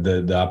sports, but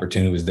the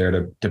opportunity was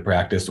there to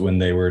practice when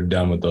they were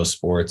done with those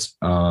sports.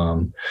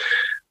 And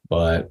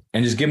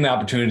just give them the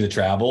opportunity to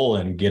travel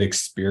and get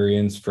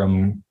experience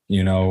from,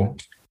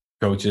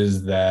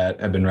 coaches that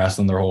have been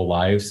wrestling their whole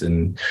lives,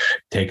 and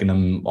taking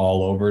them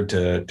all over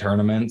to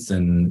tournaments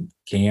and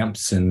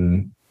camps.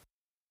 And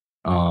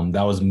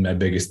that was my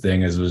biggest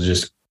thing, was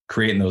just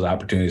creating those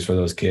opportunities for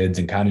those kids,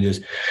 and kind of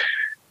just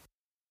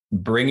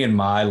bringing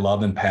my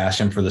love and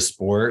passion for the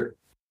sport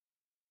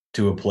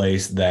to a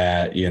place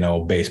that,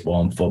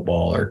 baseball and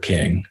football are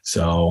king.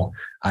 So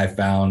I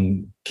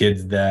found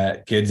kids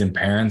and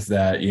parents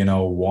that,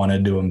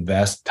 wanted to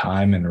invest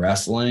time in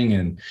wrestling,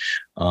 and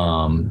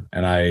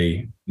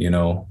I,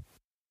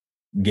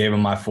 gave them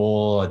my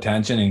full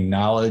attention and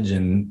knowledge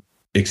and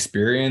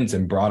experience,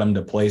 and brought them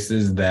to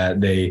places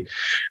that they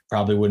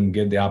probably wouldn't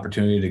get the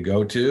opportunity to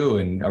go to,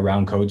 and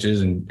around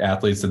coaches and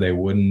athletes that they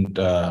wouldn't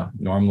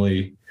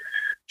normally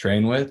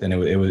train with. And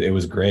it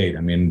was great.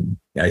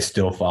 I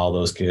still follow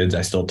those kids.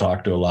 I still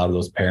talk to a lot of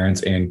those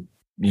parents and,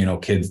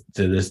 kids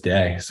to this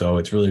day. So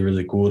it's really,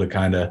 really cool to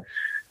kind of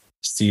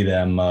see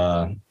them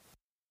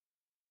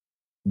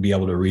be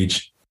able to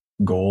reach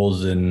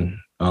goals and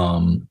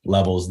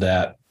levels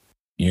that,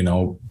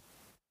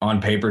 on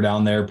paper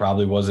down there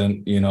probably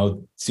wasn't,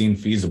 seemed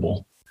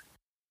feasible.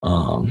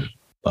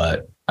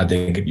 But I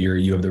think if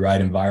you have the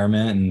right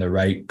environment and the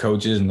right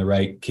coaches and the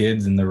right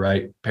kids and the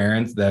right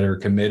parents that are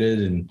committed,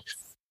 and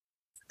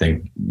I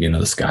think,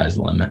 the sky's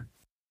the limit.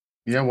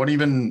 Yeah.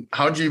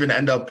 how'd you even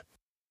end up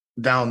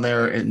down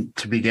there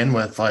to begin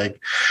with?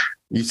 Like,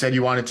 you said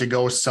you wanted to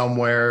go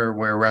somewhere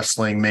where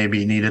wrestling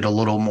maybe needed a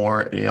little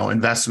more,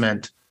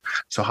 investment.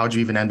 So how'd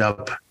you even end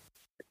up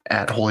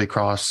at Holy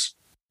Cross?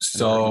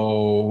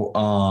 So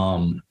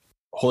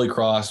Holy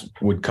Cross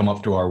would come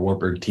up to our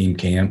Wartburg team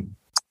camp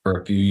for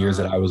a few years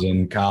that I was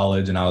in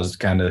college, and I was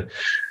kind of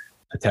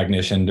a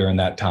technician during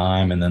that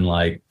time. And then,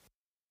 I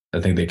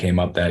think they came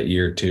up that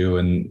year too.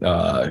 And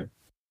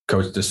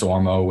Coach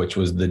DeSormo, which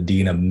was the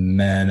dean of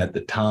men at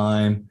the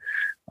time,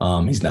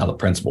 he's now the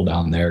principal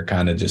down there,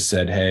 kind of just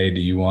said, hey,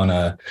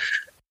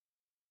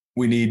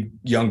 we need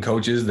young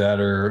coaches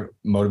that are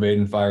motivated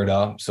and fired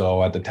up.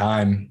 So at the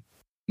time,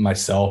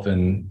 myself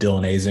and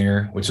Dylan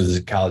Azinger, which was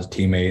a college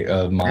teammate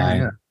of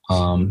mine.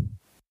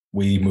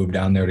 We moved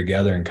down there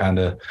together and kind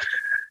of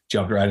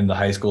jumped right into the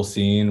high school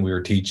scene. We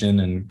were teaching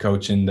and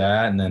coaching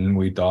that. And then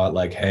we thought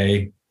like,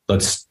 hey,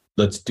 let's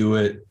do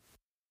it.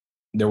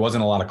 There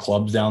wasn't a lot of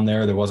clubs down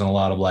there. There wasn't a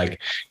lot of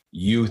like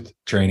youth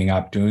training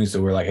opportunities.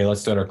 So we're like, hey, let's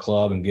start our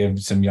club and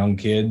give some young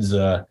kids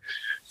a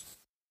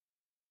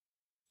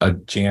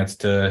chance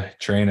to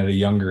train at a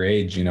younger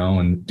age,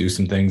 and do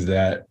some things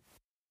that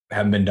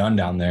haven't been done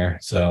down there.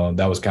 So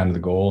that was kind of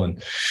the goal,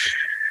 and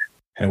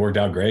it worked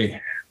out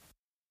great.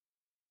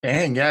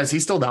 Dang, yeah. Is he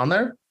still down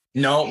there?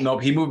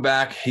 Nope. He moved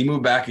back. He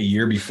moved back a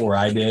year before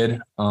I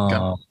did.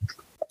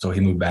 So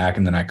he moved back,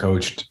 and then I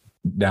coached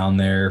down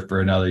there for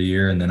another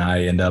year, and then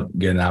I end up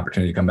getting an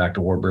opportunity to come back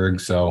to Wartburg.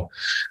 So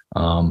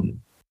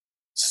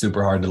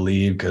super hard to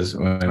leave because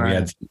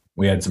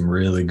we had some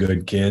really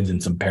good kids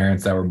and some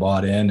parents that were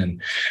bought in,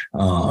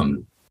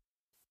 and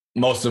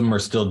most of them are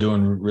still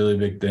doing really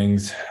big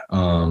things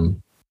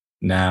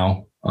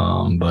now.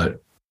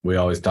 But we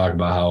always talk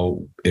about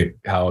how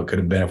it could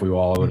have been if we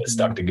all would have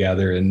stuck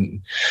together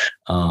and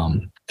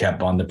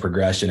kept on the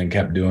progression and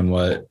kept doing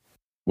what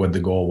the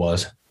goal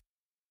was.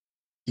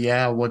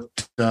 Yeah.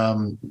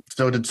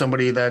 So did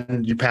somebody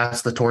then, you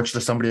pass the torch to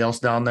somebody else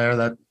down there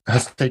that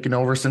has taken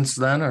over since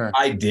then, or?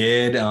 I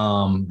did.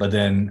 But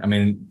then, I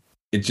mean,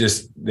 it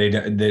just,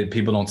 they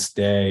people don't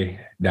stay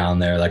down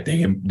there. Like they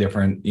get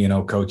different,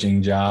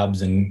 coaching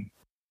jobs and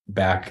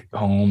back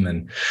home.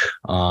 And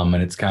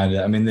it's kind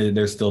of, I mean,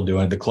 they're still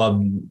doing it.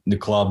 The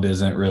club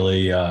isn't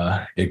really,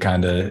 it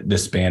kind of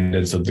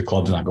disbanded. So the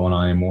club's not going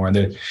on anymore. And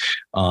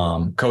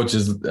the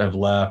coaches have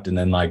left. And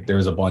then like,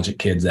 there's a bunch of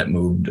kids that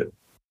moved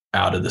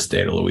out of the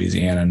state of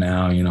Louisiana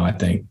now. I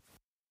think,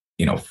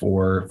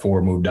 4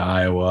 moved to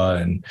Iowa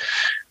and a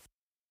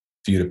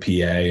few to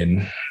PA.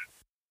 And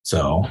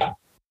so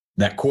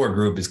that core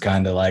group is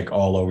kind of like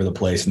all over the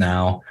place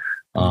now.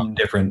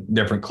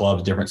 Different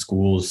clubs, different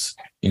schools,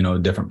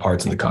 different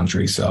parts of the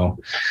country. So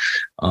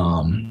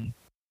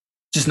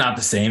just not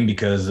the same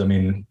because, I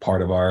mean,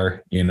 part of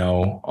our,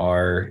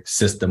 our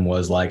system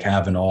was like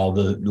having all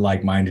the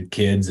like-minded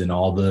kids and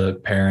all the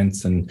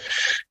parents and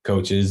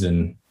coaches.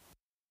 And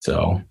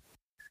so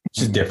it's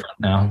just different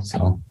now.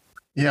 So,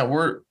 yeah.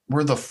 Were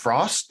the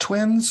Frost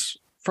twins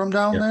from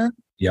down there?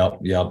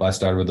 Yep. I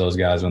started with those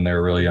guys when they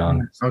were really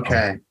young. So,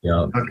 okay.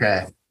 Yep.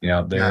 Okay.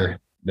 Yeah.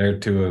 They're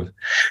two of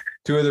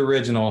the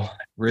original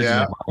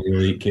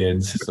elite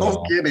kids. So,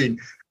 no kidding.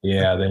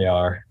 Yeah, they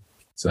are.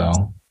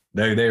 So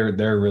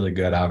they're really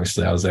good.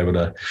 Obviously, I was able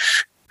to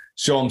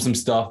show them some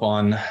stuff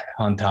on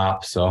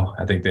top. So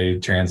I think they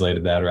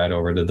translated that right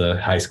over to the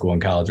high school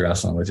and college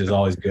wrestling, which is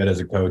always good as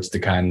a coach to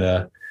kind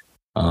of,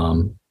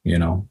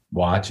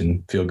 watch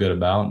and feel good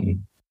about.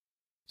 And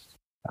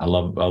I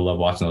love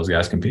watching those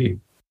guys compete.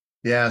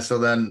 Yeah. So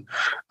then,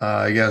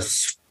 I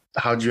guess,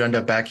 how'd you end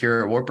up back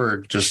here at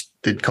Wartburg? Just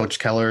did Coach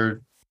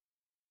Keller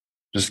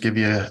just give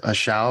you a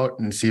shout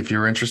and see if you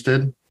were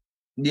interested?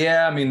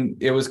 Yeah. I mean,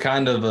 it was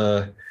kind of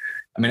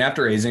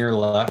after Azinger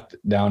left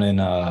down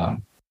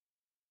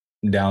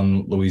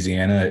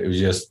Louisiana, it was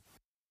just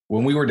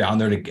when we were down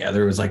there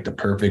together, it was like the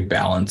perfect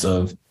balance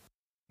of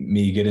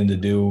me getting to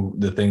do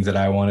the things that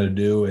I wanted to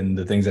do and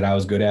the things that I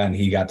was good at. And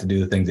he got to do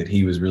the things that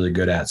he was really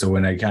good at. So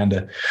when I kind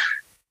of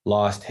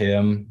lost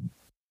him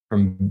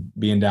from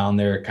being down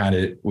there,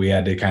 we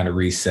had to kind of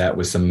reset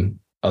with some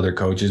other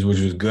coaches, which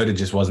was good. It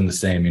just wasn't the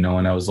same, and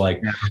I was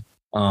like,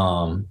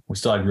 we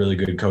still had really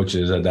good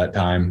coaches at that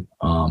time.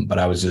 But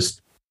I was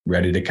just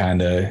ready to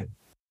kind of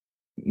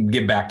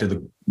get back to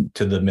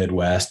the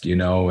Midwest,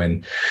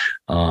 and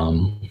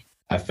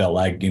I felt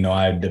like,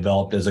 I had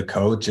developed as a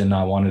coach and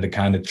I wanted to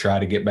kind of try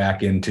to get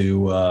back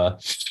into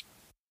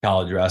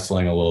college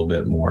wrestling a little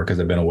bit more because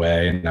I've been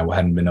away and I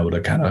hadn't been able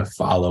to kind of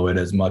follow it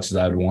as much as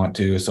I'd want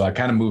to. So I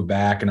kind of moved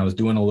back and I was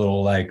doing a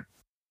little like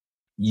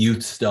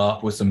youth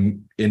stuff with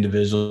some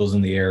individuals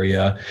in the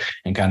area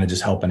and kind of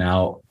just helping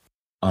out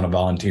on a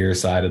volunteer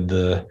side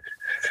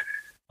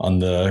on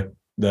the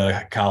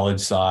college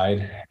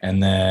side.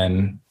 And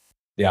then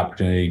the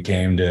opportunity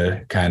came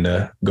to kind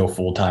of go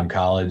full-time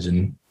college.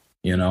 And,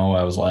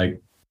 I was like,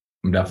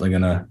 I'm definitely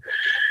going to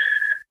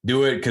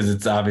do it because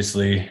it's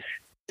obviously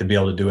to be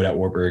able to do it at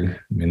Wartburg. I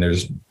mean,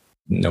 there's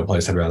no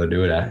place I'd rather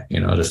do it at,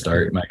 to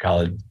start my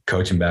college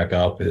coaching back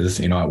up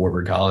is, at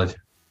Wartburg College.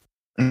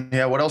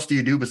 Yeah. What else do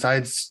you do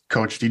besides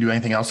coach? Do you do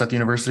anything else at the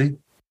university?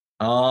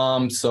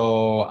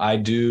 So I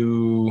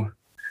do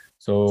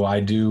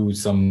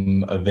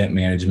some event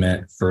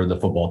management for the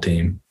football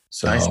team.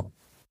 So nice.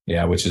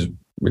 Yeah, which is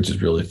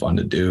really fun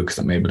to do because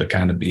I'm able to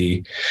kind of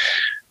be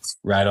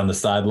right on the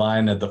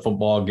sideline at the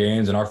football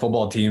games, and our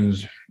football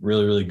team's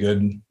really, really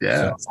good.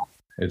 Yeah. So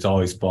it's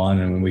always fun.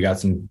 And we got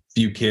some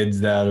few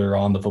kids that are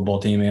on the football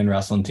team and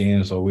wrestling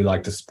team. So we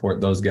like to support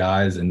those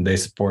guys and they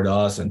support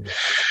us. And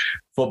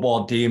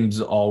football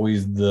team's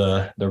always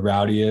the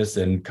rowdiest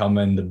and come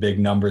in the big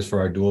numbers for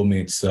our dual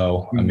meets.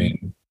 So, I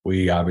mean,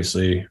 we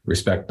obviously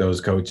respect those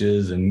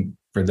coaches and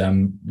for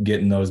them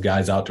getting those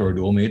guys out to our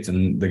dual meets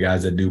and the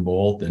guys that do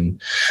both.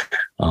 And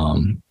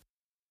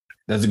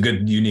that's a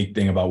good unique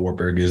thing about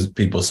Wartburg is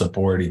people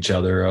support each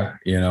other,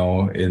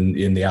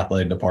 in the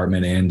athletic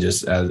department and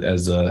just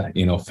as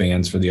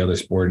fans for the other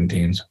sporting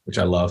teams, which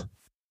I love.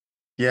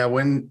 Yeah.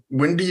 When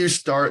do you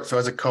start? So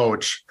as a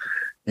coach,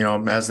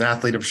 as an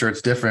athlete, I'm sure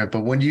it's different,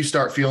 but when do you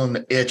start feeling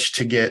the itch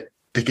to get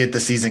the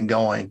season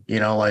going?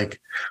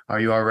 Are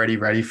you already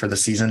ready for the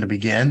season to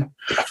begin?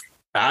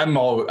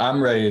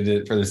 I'm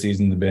ready for the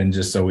season to begin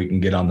just so we can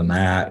get on the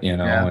mat,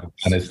 and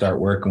kind of start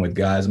working with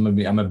guys.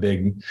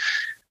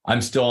 I'm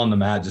still on the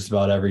mat just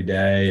about every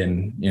day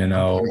and,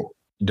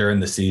 during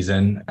the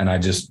season. And I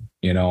just,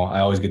 I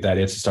always get that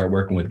itch to start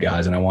working with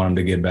guys and I want them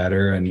to get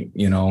better. And,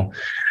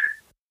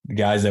 the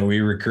guys that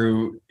we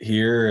recruit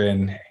here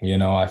and,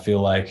 I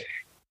feel like,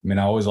 I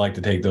always like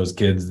to take those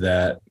kids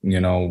that,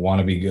 want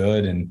to be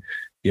good and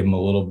give them a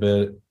little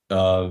bit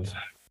of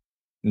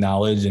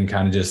knowledge and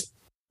kind of just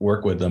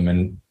work with them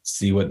and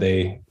see what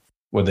they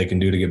can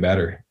do to get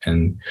better.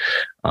 And,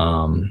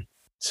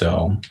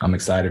 so I'm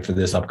excited for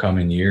this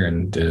upcoming year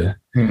and to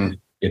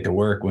get to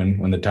work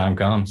when the time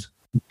comes.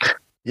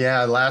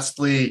 Yeah.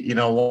 Lastly,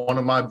 one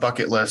of my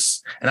bucket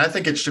lists, and I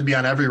think it should be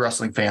on every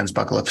wrestling fan's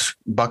bucket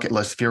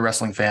list. If you're a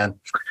wrestling fan,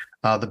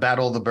 the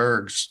Battle of the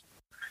Bergs,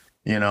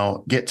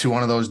 get to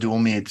one of those dual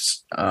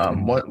meets.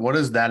 What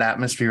is that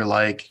atmosphere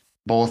like,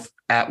 both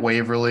at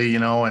Waverly,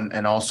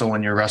 and also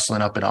when you're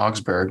wrestling up in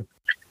Augsburg?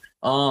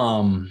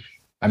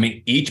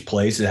 Each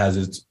place has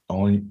its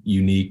own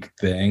unique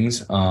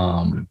things.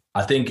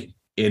 I think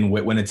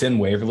when it's in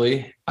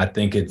Waverly, I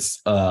think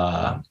it's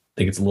a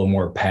little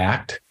more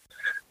packed.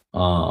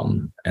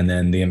 And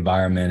then the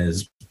environment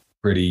is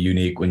pretty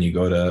unique when you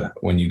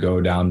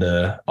go down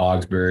to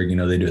Augsburg.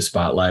 They do a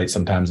spotlight.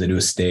 Sometimes they do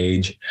a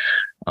stage.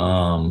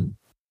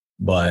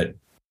 But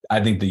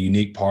I think the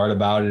unique part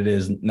about it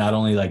is not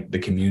only like the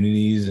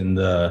communities and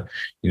the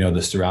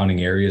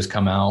surrounding areas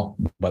come out,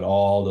 but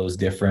all those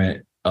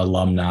different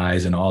alumni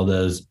and all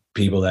those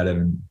people that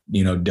have,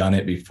 done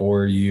it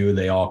before you,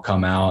 they all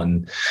come out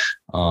and,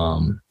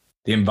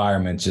 the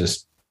environment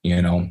just,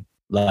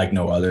 like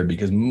no other,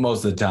 because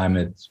most of the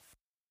time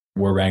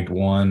we're ranked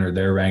 1 or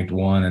they're ranked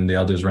 1 and the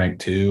other's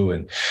ranked 2.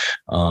 And,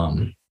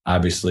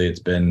 obviously it's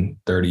been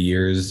 30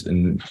 years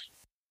and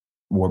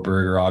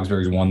Wartburg or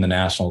Augsburg's won the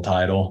national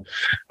title.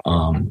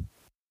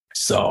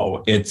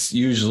 So it's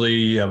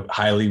usually a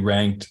highly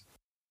ranked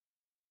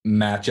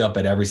matchup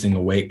at every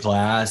single weight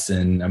class.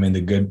 And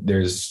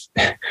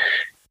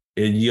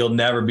you'll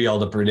never be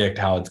able to predict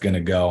how it's going to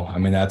go.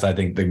 That's, I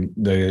think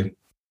the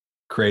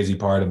crazy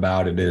part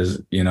about it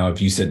is,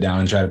 if you sit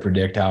down and try to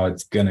predict how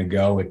it's going to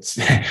go,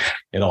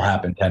 it'll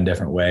happen 10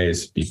 different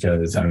ways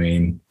because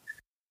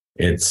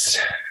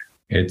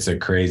it's a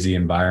crazy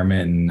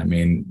environment.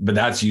 And but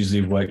that's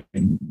usually what,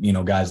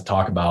 guys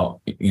talk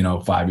about,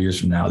 5 years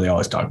from now, they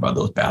always talk about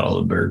those Battle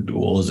of the Berg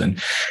duels.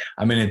 And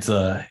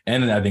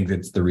and I think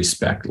it's the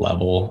respect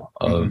level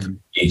of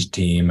each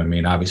team.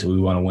 Obviously we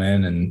want to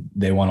win and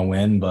they want to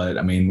win,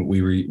 but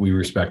we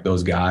respect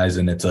those guys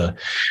and it's a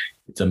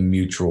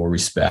mutual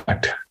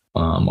respect,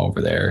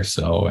 over there.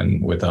 So,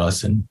 and with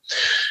us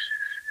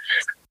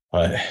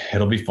but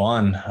it'll be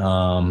fun.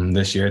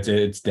 This year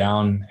it's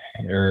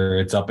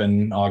up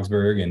in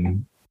Augsburg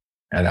and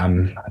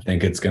I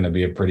think it's going to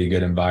be a pretty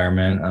good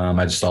environment.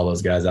 I just saw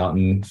those guys out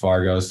in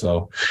Fargo,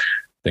 so I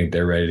think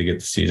they're ready to get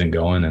the season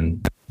going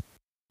and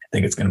I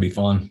think it's going to be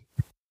fun.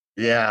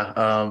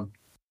 Yeah.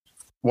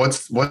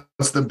 What's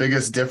the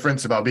biggest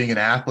difference about being an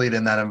athlete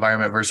in that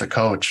environment versus a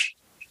coach?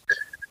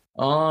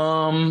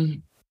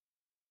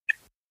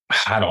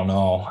 I don't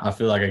know. I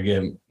feel like I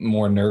get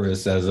more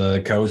nervous as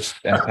a coach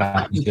at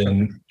times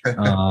than in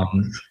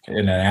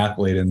an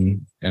athlete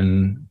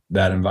in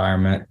that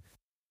environment.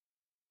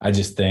 I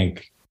just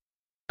think,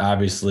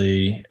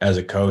 obviously, as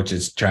a coach,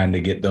 it's trying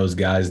to get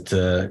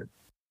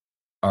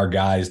our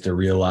guys to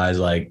realize,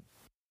 like,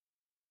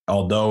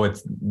 although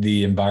it's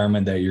the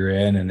environment that you're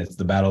in and it's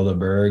the Battle of the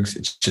Bergs,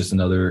 it's just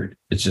another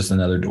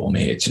dual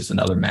meet. It's just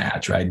another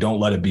match, right? Don't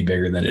let it be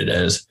bigger than it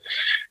is.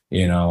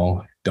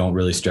 Don't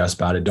really stress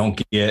about it.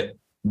 Don't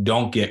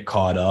get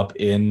caught up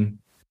in,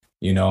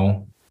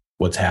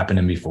 what's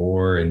happening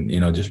before and,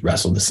 just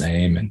wrestle the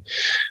same. And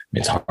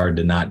it's hard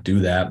to not do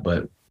that,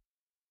 but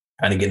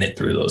kind of getting it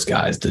through those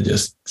guys to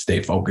just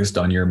stay focused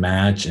on your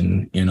match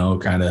and,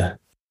 kind of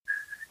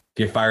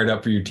get fired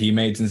up for your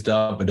teammates and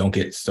stuff, but don't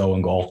get so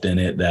engulfed in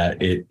it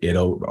that it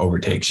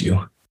overtakes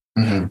you.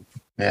 Mm-hmm.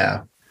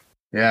 Yeah.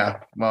 Yeah.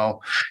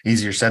 Well,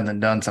 easier said than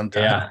done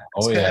sometimes. Yeah.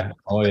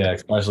 Oh yeah.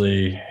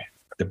 Especially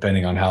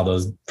depending on how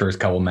those first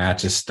couple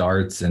matches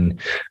starts.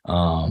 And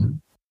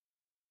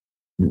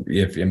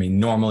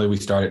normally we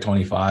start at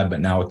 25, but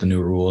now with the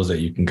new rules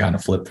that you can kind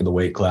of flip for the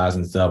weight class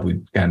and stuff,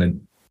 we kind of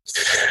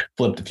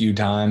flipped a few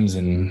times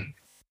and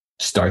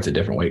starts at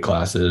different weight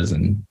classes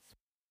and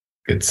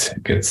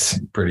gets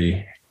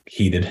pretty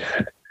heated.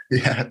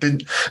 Yeah.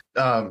 Did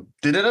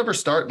it ever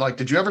start? Like,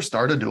 did you ever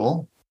start a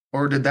duel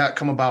or did that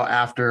come about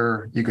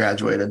after you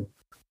graduated?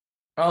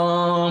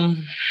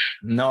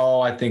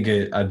 No, I think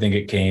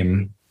it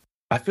came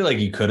I feel like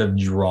you could have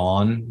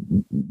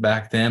drawn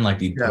back then, like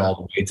you put all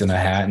the weights in a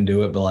hat and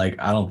do it, but like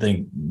I don't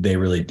think they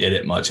really did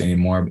it much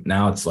anymore. But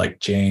now it's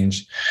like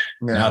changed.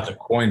 Yeah. Now it's a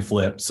coin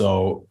flip.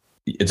 So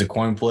it's a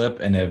coin flip,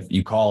 and if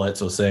you call it,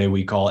 so say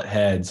we call it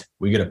heads,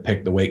 we get to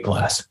pick the weight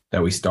class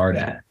that we start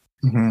at.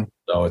 Mm-hmm.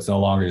 So it's no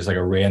longer just like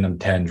a random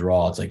 10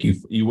 draw. It's like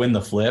you win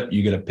the flip,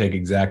 you get to pick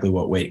exactly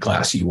what weight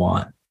class you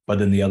want. But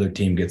then the other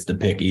team gets to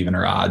pick even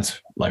or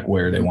odds, like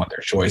where they want their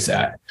choice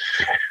at.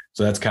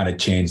 So that's kind of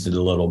changed it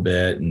a little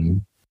bit.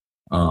 And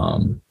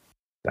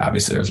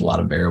obviously there's a lot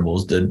of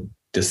variables to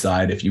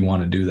decide if you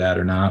want to do that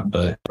or not.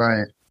 But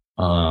right.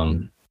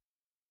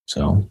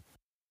 So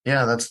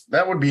yeah,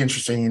 that would be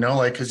interesting,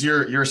 like, cause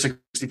you're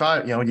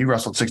 65, you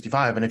wrestled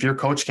 65. And if your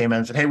coach came in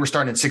and said, hey, we're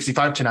starting at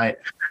 65 tonight.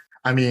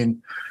 I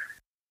mean,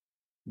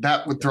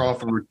 that would throw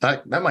off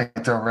that might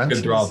throw a wrench.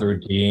 Could throw off the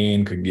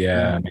routine. I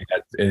mean,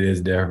 it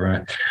is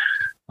different.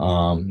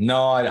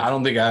 No, I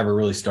don't think I ever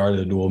really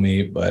started a dual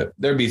meet, but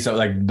there'd be some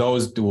like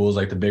those duels,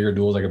 like the bigger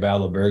duels, like a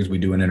Battle of Bergs, we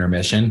do an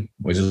intermission,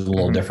 which is a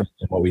little different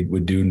than what we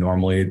would do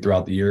normally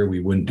throughout the year.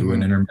 We wouldn't do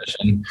an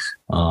intermission.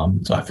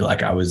 So I feel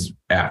like I was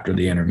after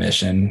the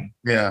intermission.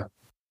 Yeah.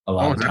 A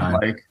lot of time.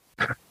 Like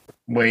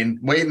waiting,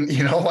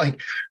 like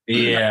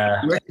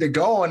ready to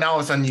go, and all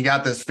of a sudden you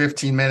got this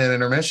 15-minute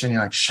intermission.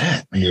 You're like,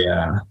 shit,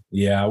 man.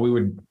 Yeah. We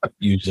would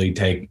usually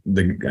take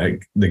the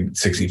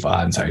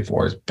 65 and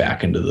 74s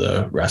back into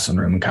the wrestling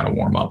room and kind of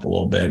warm up a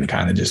little bit and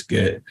kind of just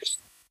get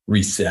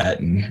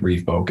reset and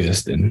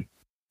refocused,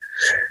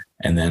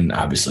 and then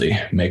obviously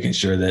making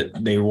sure that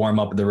they warm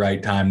up at the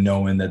right time,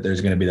 knowing that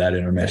there's going to be that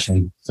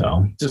intermission.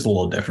 So just a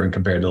little different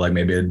compared to like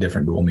maybe a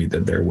different dual meet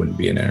that there wouldn't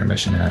be an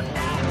intermission at.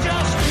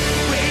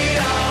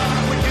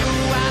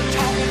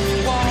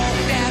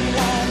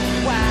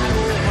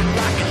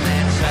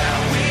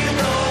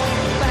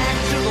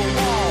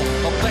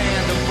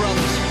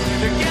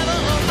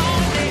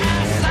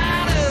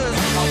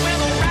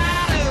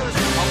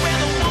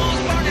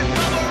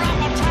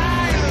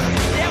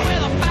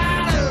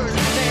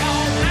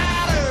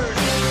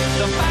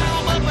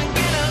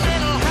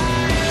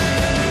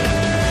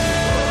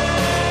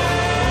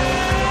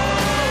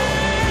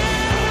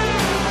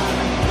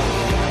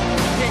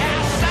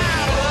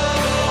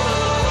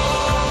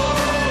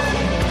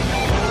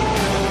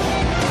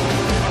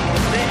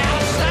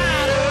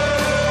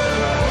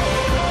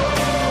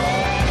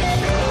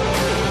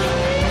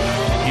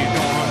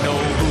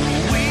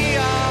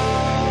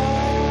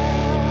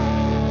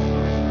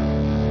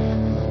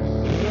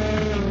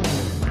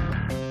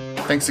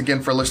 Thanks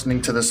again for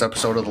listening to this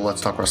episode of the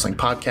Let's Talk Wrestling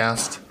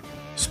podcast.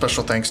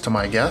 Special thanks to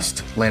my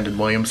guest, Landon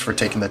Williams, for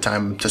taking the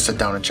time to sit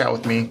down and chat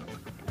with me.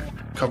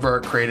 Cover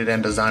art created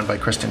and designed by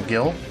Kristen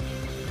Gill.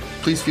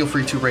 Please feel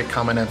free to rate,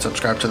 comment, and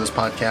subscribe to this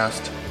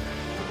podcast.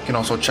 You can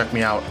also check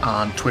me out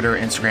on Twitter,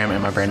 Instagram,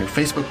 and my brand new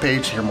Facebook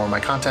page to hear more of my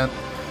content.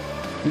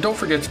 And don't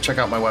forget to check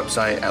out my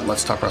website at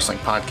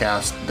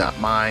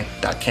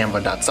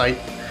letstalkwrestlingpodcast.my.canva.site.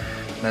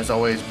 And as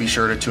always, be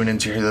sure to tune in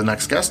to hear the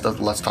next guest of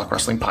the Let's Talk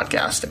Wrestling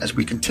podcast as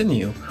we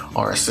continue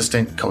our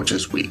Assistant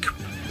Coaches Week.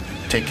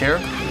 Take care.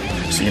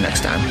 See you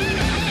next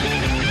time.